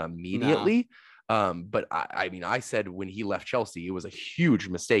Roma immediately. No. But I mean, I said when he left Chelsea, it was a huge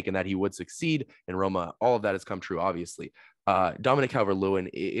mistake and that he would succeed in Roma. All of that has come true, obviously. Dominic Calvert-Lewin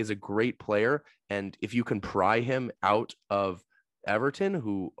is a great player. And if you can pry him out of Everton,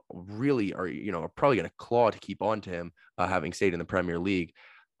 who really are probably going to claw to keep on to him, having stayed in the Premier League,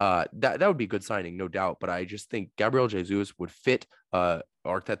 that would be a good signing, no doubt. But I just think Gabriel Jesus would fit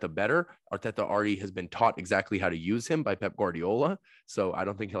Arteta better. Arteta already has been taught exactly how to use him by Pep Guardiola, so I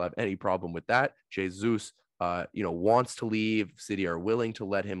don't think he'll have any problem with that. Jesus, wants to leave. City are willing to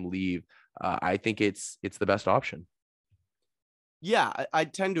let him leave. I think it's the best option. Yeah, I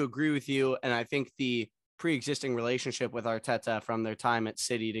tend to agree with you, and I think the pre-existing relationship with Arteta from their time at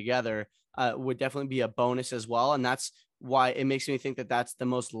City together would definitely be a bonus as well. And that's why it makes me think that that's the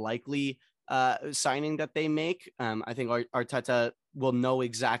most likely signing that they make. I think Arteta will know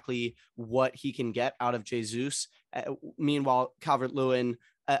exactly what he can get out of Jesus. Meanwhile, Calvert-Lewin,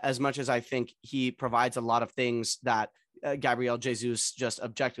 as much as I think he provides a lot of things that Gabriel Jesus just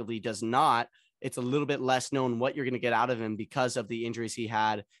objectively does not, it's a little bit less known what you're going to get out of him because of the injuries he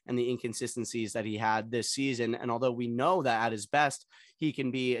had and the inconsistencies that he had this season. And although we know that at his best, he can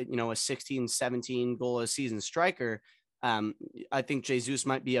be, a 16, 17 goal a season striker, I think Jesus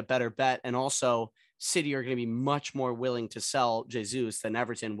might be a better bet. And also City are going to be much more willing to sell Jesus than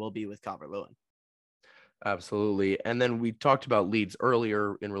Everton will be with Calvert-Lewin. Absolutely. And then we talked about Leeds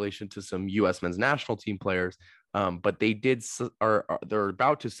earlier in relation to some U.S. men's national team players. But they're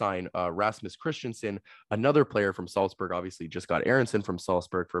about to sign Rasmus Christensen, another player from Salzburg. Obviously, just got Aronson from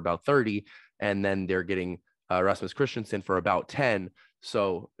Salzburg for about 30, and then they're getting Rasmus Christensen for about 10.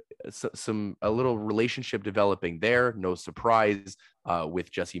 So a little relationship developing there. No surprise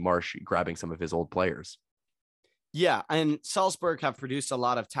with Jesse Marsch grabbing some of his old players. Yeah, and Salzburg have produced a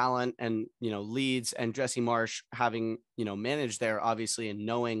lot of talent, and Leeds and Jesse Marsch having managed there, obviously, and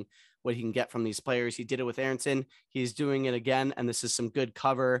knowing what he can get from these players. He did it with Aronson. He's doing it again. And this is some good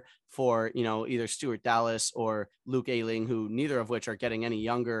cover for, either Stuart Dallas or Luke Ayling, who neither of which are getting any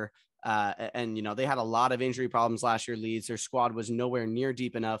younger. And they had a lot of injury problems last year, Leeds. Their squad was nowhere near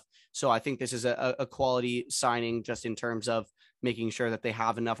deep enough. So I think this is a quality signing just in terms of making sure that they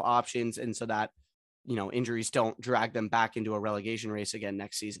have enough options. And so that, injuries don't drag them back into a relegation race again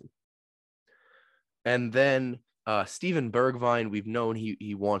next season. And then Steven Bergwijn, we've known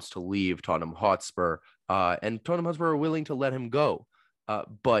he wants to leave Tottenham Hotspur, and Tottenham Hotspur are willing to let him go.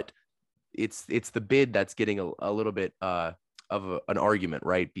 But it's the bid that's getting a little bit of an argument,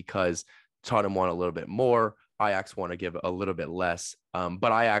 right? Because Tottenham want a little bit more, Ajax want to give a little bit less,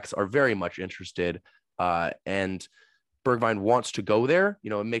 but Ajax are very much interested, and Bergwijn wants to go there.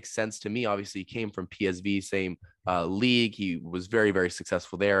 It makes sense to me. Obviously, he came from PSV, same league. He was very, very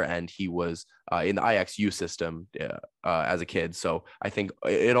successful there, and he was in the Ajax U system as a kid. So I think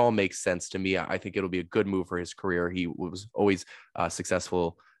it all makes sense to me. I think it'll be a good move for his career. He was always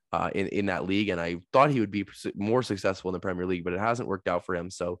successful in that league, and I thought he would be more successful in the Premier League, but it hasn't worked out for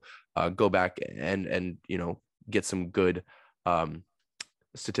him. So go back and get some good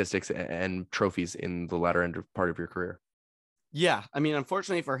statistics and trophies in the latter end part of your career. Yeah, I mean,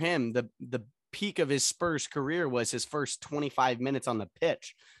 unfortunately for him, the peak of his Spurs career was his first 25 minutes on the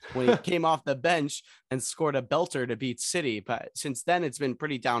pitch when he came off the bench and scored a belter to beat City. But since then, it's been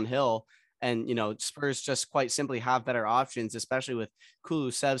pretty downhill. And, Spurs just quite simply have better options, especially with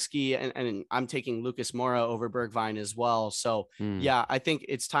Kulusevski. And I'm taking Lucas Moura over Bergwijn as well. So, yeah, I think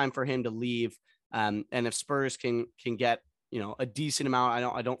it's time for him to leave. And if Spurs can get, a decent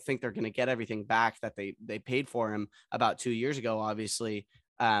amount, I don't think they're going to get everything back that they paid for him about 2 years ago, obviously.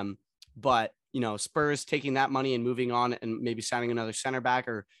 But, Spurs taking that money and moving on and maybe signing another center back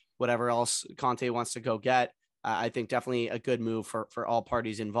or whatever else Conte wants to go get. I think definitely a good move for all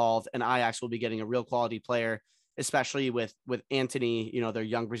parties involved. And Ajax will be getting a real quality player, especially with Antony, their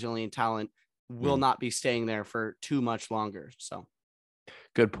young Brazilian talent will not be staying there for too much longer. So.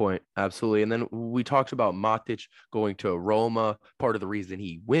 Good point. Absolutely. And then we talked about Matic going to Roma. Part of the reason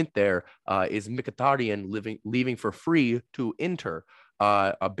he went there is Mkhitaryan leaving for free to Inter.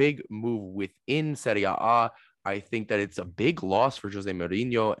 A big move within Serie A. I think that it's a big loss for Jose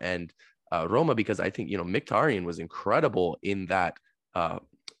Mourinho and Roma, because I think, Mkhitaryan was incredible in that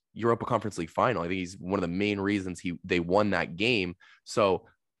Europa Conference League final. I think he's one of the main reasons they won that game. So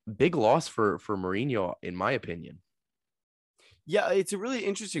big loss for Mourinho, in my opinion. Yeah, it's a really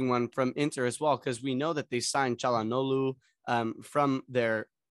interesting one from Inter as well, because we know that they signed Çalhanoğlu from their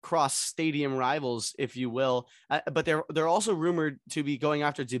cross stadium rivals, if you will. But they're also rumored to be going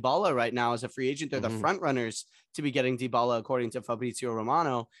after Dybala right now as a free agent. They're the front runners to be getting Dybala, according to Fabrizio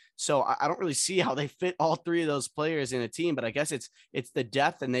Romano. So I don't really see how they fit all three of those players in a team, but I guess it's the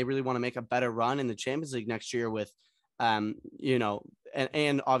depth, and they really want to make a better run in the Champions League next year with, and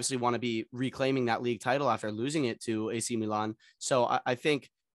obviously want to be reclaiming that league title after losing it to AC Milan. So I think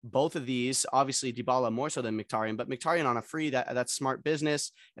both of these, obviously Dybala more so than Mkhitaryan, but Mkhitaryan on a free, that's smart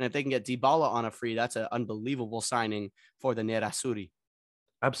business. And if they can get Dybala on a free, that's an unbelievable signing for the Nerazzurri.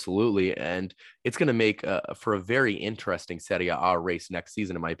 Absolutely. And it's going to make for a very interesting Serie A race next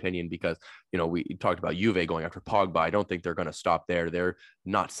season, in my opinion, because, we talked about Juve going after Pogba. I don't think they're going to stop there. They're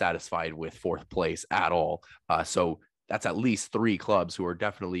not satisfied with fourth place at all. So that's at least three clubs who are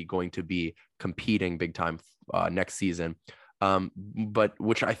definitely going to be competing big time next season. But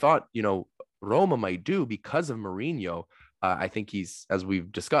which I thought, Roma might do because of Mourinho. I think he's, as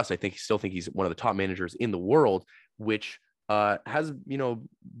we've discussed, still think he's one of the top managers in the world, which has,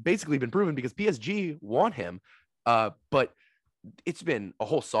 basically been proven because PSG want him. But it's been a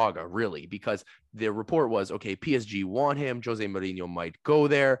whole saga, really, because the report was, okay, PSG want him, Jose Mourinho might go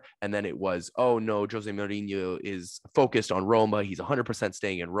there. And then it was, oh no, Jose Mourinho is focused on Roma. He's 100%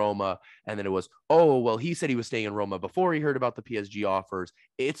 staying in Roma. And then it was, oh, well, he said he was staying in Roma before he heard about the PSG offers.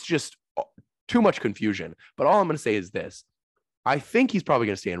 It's just too much confusion. But all I'm going to say is this. I think he's probably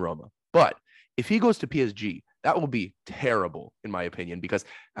going to stay in Roma. But if he goes to PSG, that will be terrible, in my opinion, because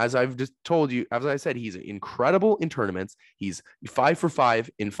as I've just told you, as I said, he's incredible in tournaments. He's 5 for 5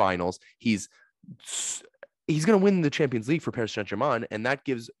 in finals. He's going to win the Champions League for Paris Saint-Germain, and that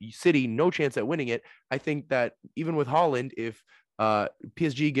gives City no chance at winning it. I think that even with Haaland, if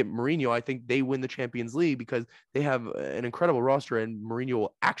PSG get Mourinho, I think they win the Champions League because they have an incredible roster, and Mourinho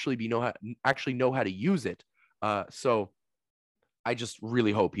will actually know how to use it. So I just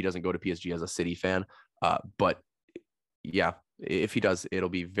really hope he doesn't go to PSG as a City fan. But yeah, if he does, it'll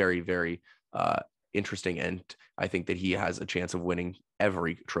be very, very interesting. And I think that he has a chance of winning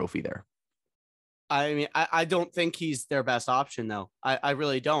every trophy there. I mean, I don't think he's their best option, though. I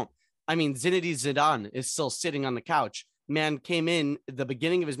really don't. I mean, Zinedine Zidane is still sitting on the couch. Man came in the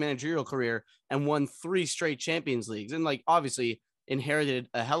beginning of his managerial career and won 3 straight Champions Leagues, and obviously inherited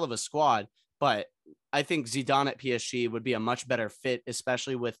a hell of a squad. But I think Zidane at PSG would be a much better fit,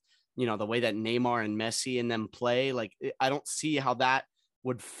 especially with, the way that Neymar and Messi and them play. I don't see how that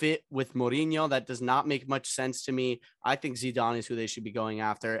would fit with Mourinho. That does not make much sense to me. I think Zidane is who they should be going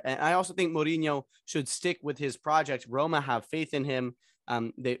after. And I also think Mourinho should stick with his project. Roma have faith in him.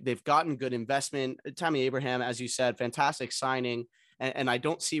 They've gotten good investment. Tammy Abraham, as you said, fantastic signing. And I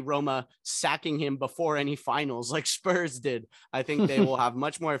don't see Roma sacking him before any finals like Spurs did. I think they will have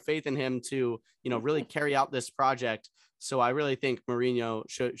much more faith in him to, really carry out this project. So I really think Mourinho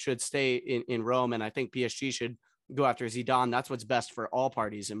should stay in Rome. And I think PSG should go after Zidane. That's what's best for all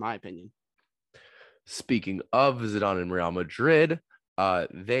parties, in my opinion. Speaking of Zidane and Real Madrid,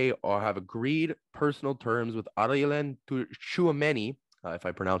 they have agreed personal terms with Aurelien Tchouameni, if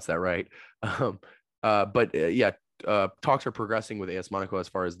I pronounce that right. Talks are progressing with AS Monaco as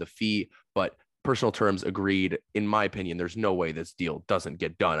far as the fee, but personal terms agreed. In my opinion, there's no way this deal doesn't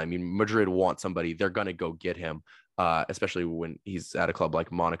get done. I mean, Madrid wants somebody. They're going to go get him, especially when he's at a club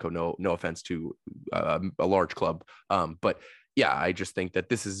like Monaco. No offense to a large club. But Yeah, I just think that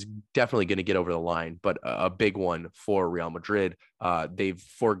this is definitely going to get over the line, but a big one for Real Madrid. They've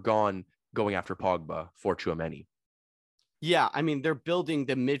foregone going after Pogba for Tchouaméni. Yeah, I mean, they're building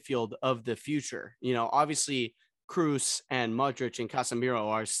the midfield of the future. Obviously, Cruz and Modric and Casemiro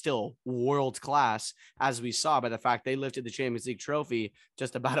are still world class, as we saw by the fact they lifted the Champions League trophy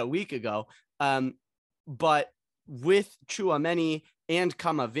just about a week ago. But with Tchouaméni and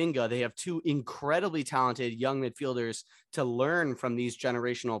Camavinga, they have two incredibly talented young midfielders to learn from these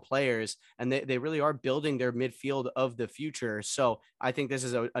generational players, and they really are building their midfield of the future. So I think this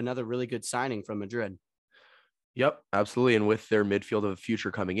is another really good signing from Madrid. Yep, absolutely. And with their midfield of the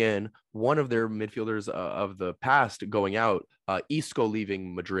future coming in, one of their midfielders of the past going out, Isco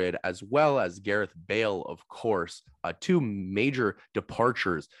leaving Madrid, as well as Gareth Bale, of course, two major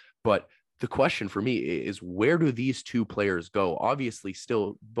departures. But the question for me is, where do these two players go? Obviously,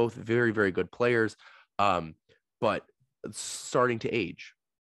 still both very, very good players, but starting to age.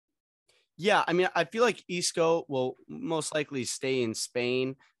 Yeah, I mean, I feel like Isco will most likely stay in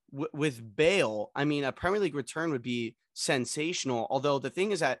Spain. With Bale, I mean, a Premier League return would be sensational. Although the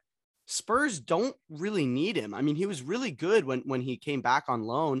thing is that Spurs don't really need him. I mean, he was really good when he came back on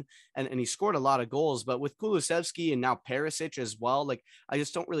loan and he scored a lot of goals. But with Kulusevski and now Perisic as well, like I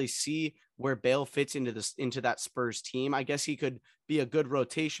just don't really see where Bale fits into that Spurs team. I guess he could be a good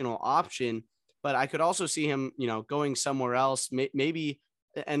rotational option, but I could also see him, going somewhere else. Maybe,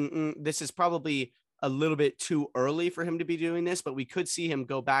 and this is probably a little bit too early for him to be doing this, but we could see him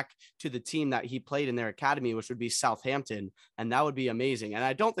go back to the team that he played in their academy, which would be Southampton. And that would be amazing. And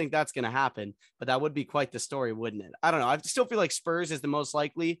I don't think that's going to happen, but that would be quite the story, wouldn't it? I don't know. I still feel like Spurs is the most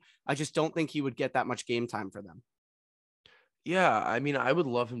likely. I just don't think he would get that much game time for them. Yeah, I mean, I would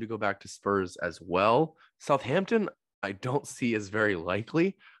love him to go back to Spurs as well. Southampton, I don't see as very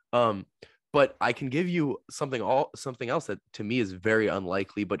likely. Um, but I can give you something else that to me is very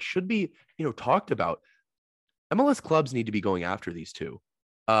unlikely, but should be, talked about. MLS clubs need to be going after these two.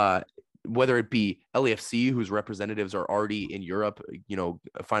 Whether it be LAFC, whose representatives are already in Europe,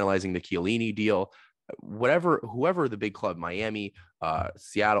 finalizing the Chiellini deal, whoever the big club, Miami,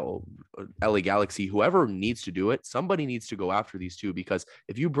 Seattle, LA Galaxy, whoever needs to do it, somebody needs to go after these two, because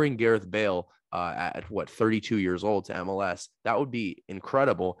if you bring Gareth Bale at 32 years old to MLS, that would be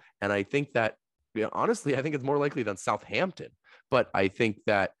incredible. And I think that, honestly, I think it's more likely than Southampton, but I think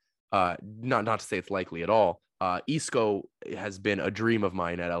that not to say it's likely at all. Isco has been a dream of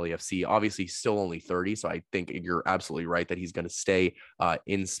mine at LAFC, obviously still only 30. So I think you're absolutely right that he's going to stay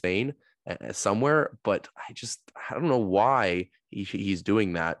in Spain somewhere, but I don't know why he's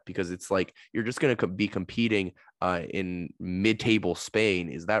doing that, because it's like you're just going to be competing in mid-table Spain.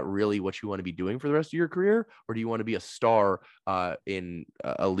 Is that really what you want to be doing for the rest of your career, or do you want to be a star in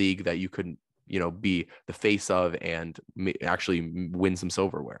a league that you could be the face of and actually win some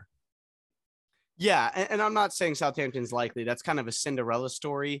silverware? Yeah, and I'm not saying Southampton's likely. That's kind of a Cinderella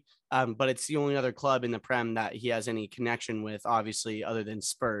story, but it's the only other club in the Prem that he has any connection with, obviously, other than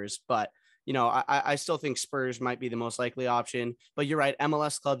Spurs. But, I still think Spurs might be the most likely option. But you're right,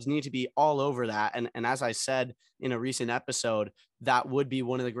 MLS clubs need to be all over that. And as I said in a recent episode, that would be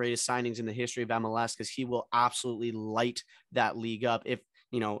one of the greatest signings in the history of MLS, because he will absolutely light that league up if,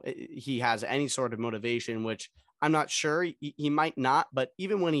 he has any sort of motivation, which I'm not sure. He might not, but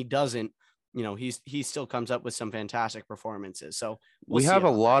even when he doesn't, he still comes up with some fantastic performances. So we have a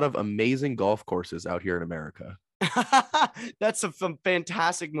lot of amazing golf courses out here in America. That's a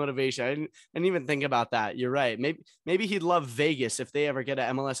fantastic motivation. I didn't even think about that. You're right. Maybe he'd love Vegas if they ever get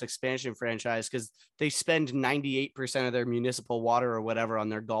an MLS expansion franchise, because they spend 98% of their municipal water or whatever on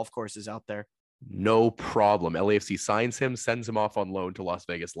their golf courses out there. No problem. LAFC signs him, sends him off on loan to Las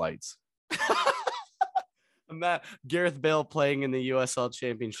Vegas Lights. Gareth Bale playing in the USL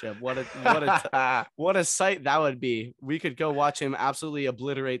Championship. What a sight that would be. We could go watch him absolutely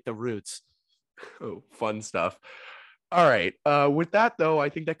obliterate the Roots. Oh, fun stuff. All right. With that, though, I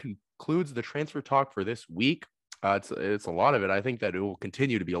think that concludes the transfer talk for this week. It's a lot of it. I think that it will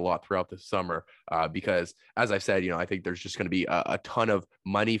continue to be a lot throughout the summer because, as I've said, I think there's just going to be a ton of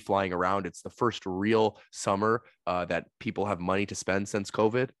money flying around. It's the first real summer that people have money to spend since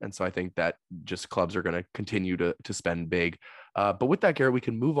COVID. And so I think that just clubs are going to continue to spend big. But with that, Garrett, we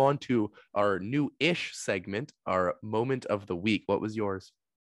can move on to our new-ish segment, our moment of the week. What was yours?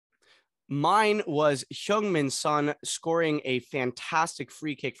 Mine was Heung-min Son scoring a fantastic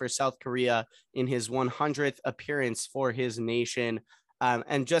free kick for South Korea in his 100th appearance for his nation.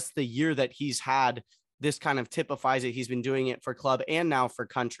 And just the year that he's had this kind of typifies it. He's been doing it for club and now for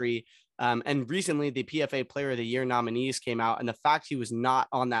country. And recently, the PFA Player of the Year nominees came out, and the fact he was not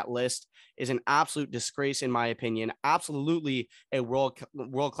on that list is an absolute disgrace, in my opinion. Absolutely a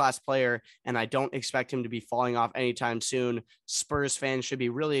world-class player, and I don't expect him to be falling off anytime soon. Spurs fans should be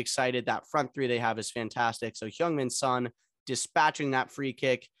really excited. That front three they have is fantastic. So Heung-min Son dispatching that free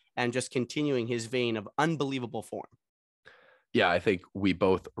kick and just continuing his vein of unbelievable form. Yeah, I think we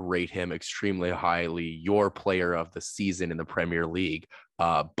both rate him extremely highly. Your player of the season in the Premier League,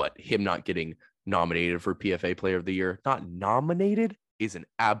 but him not getting nominated for PFA Player of the Year, not nominated, is an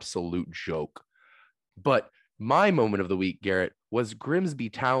absolute joke. But my moment of the week, Garrett, was Grimsby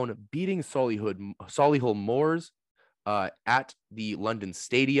Town beating Solihull Moors at the London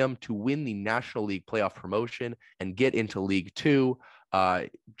Stadium to win the National League playoff promotion and get into League Two.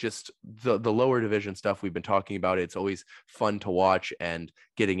 Just the lower division stuff we've been talking about. It's always fun to watch, and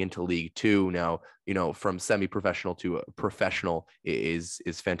getting into League Two now, from semi-professional to professional is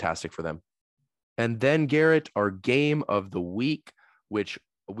fantastic for them. And then, Garrett, our game of the week, which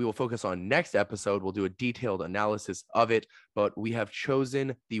we will focus on next episode. We'll do a detailed analysis of it, but we have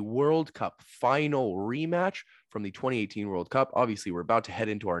chosen the World Cup final rematch from the 2018 World Cup. Obviously, we're about to head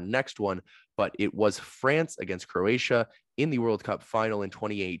into our next one, but it was France against Croatia in the World Cup final in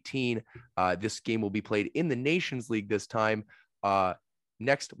 2018. This game will be played in the Nations League this time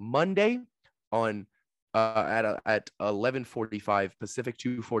next Monday on at 11:45 Pacific,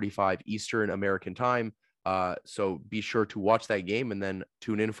 2:45 Eastern American time. So be sure to watch that game and then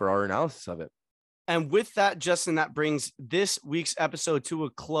tune in for our analysis of it. And with that, Justin, that brings this week's episode to a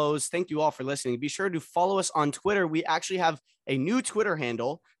close. Thank you all for listening. Be sure to follow us on Twitter. We actually have a new Twitter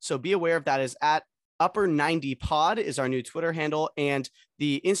handle, so be aware of that. Is at upper90pod is our new Twitter handle, and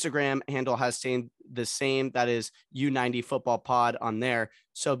the Instagram handle has stayed the same. That is U90 Football Pod on there.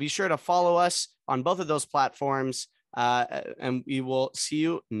 So be sure to follow us on both of those platforms, and we will see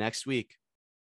you next week.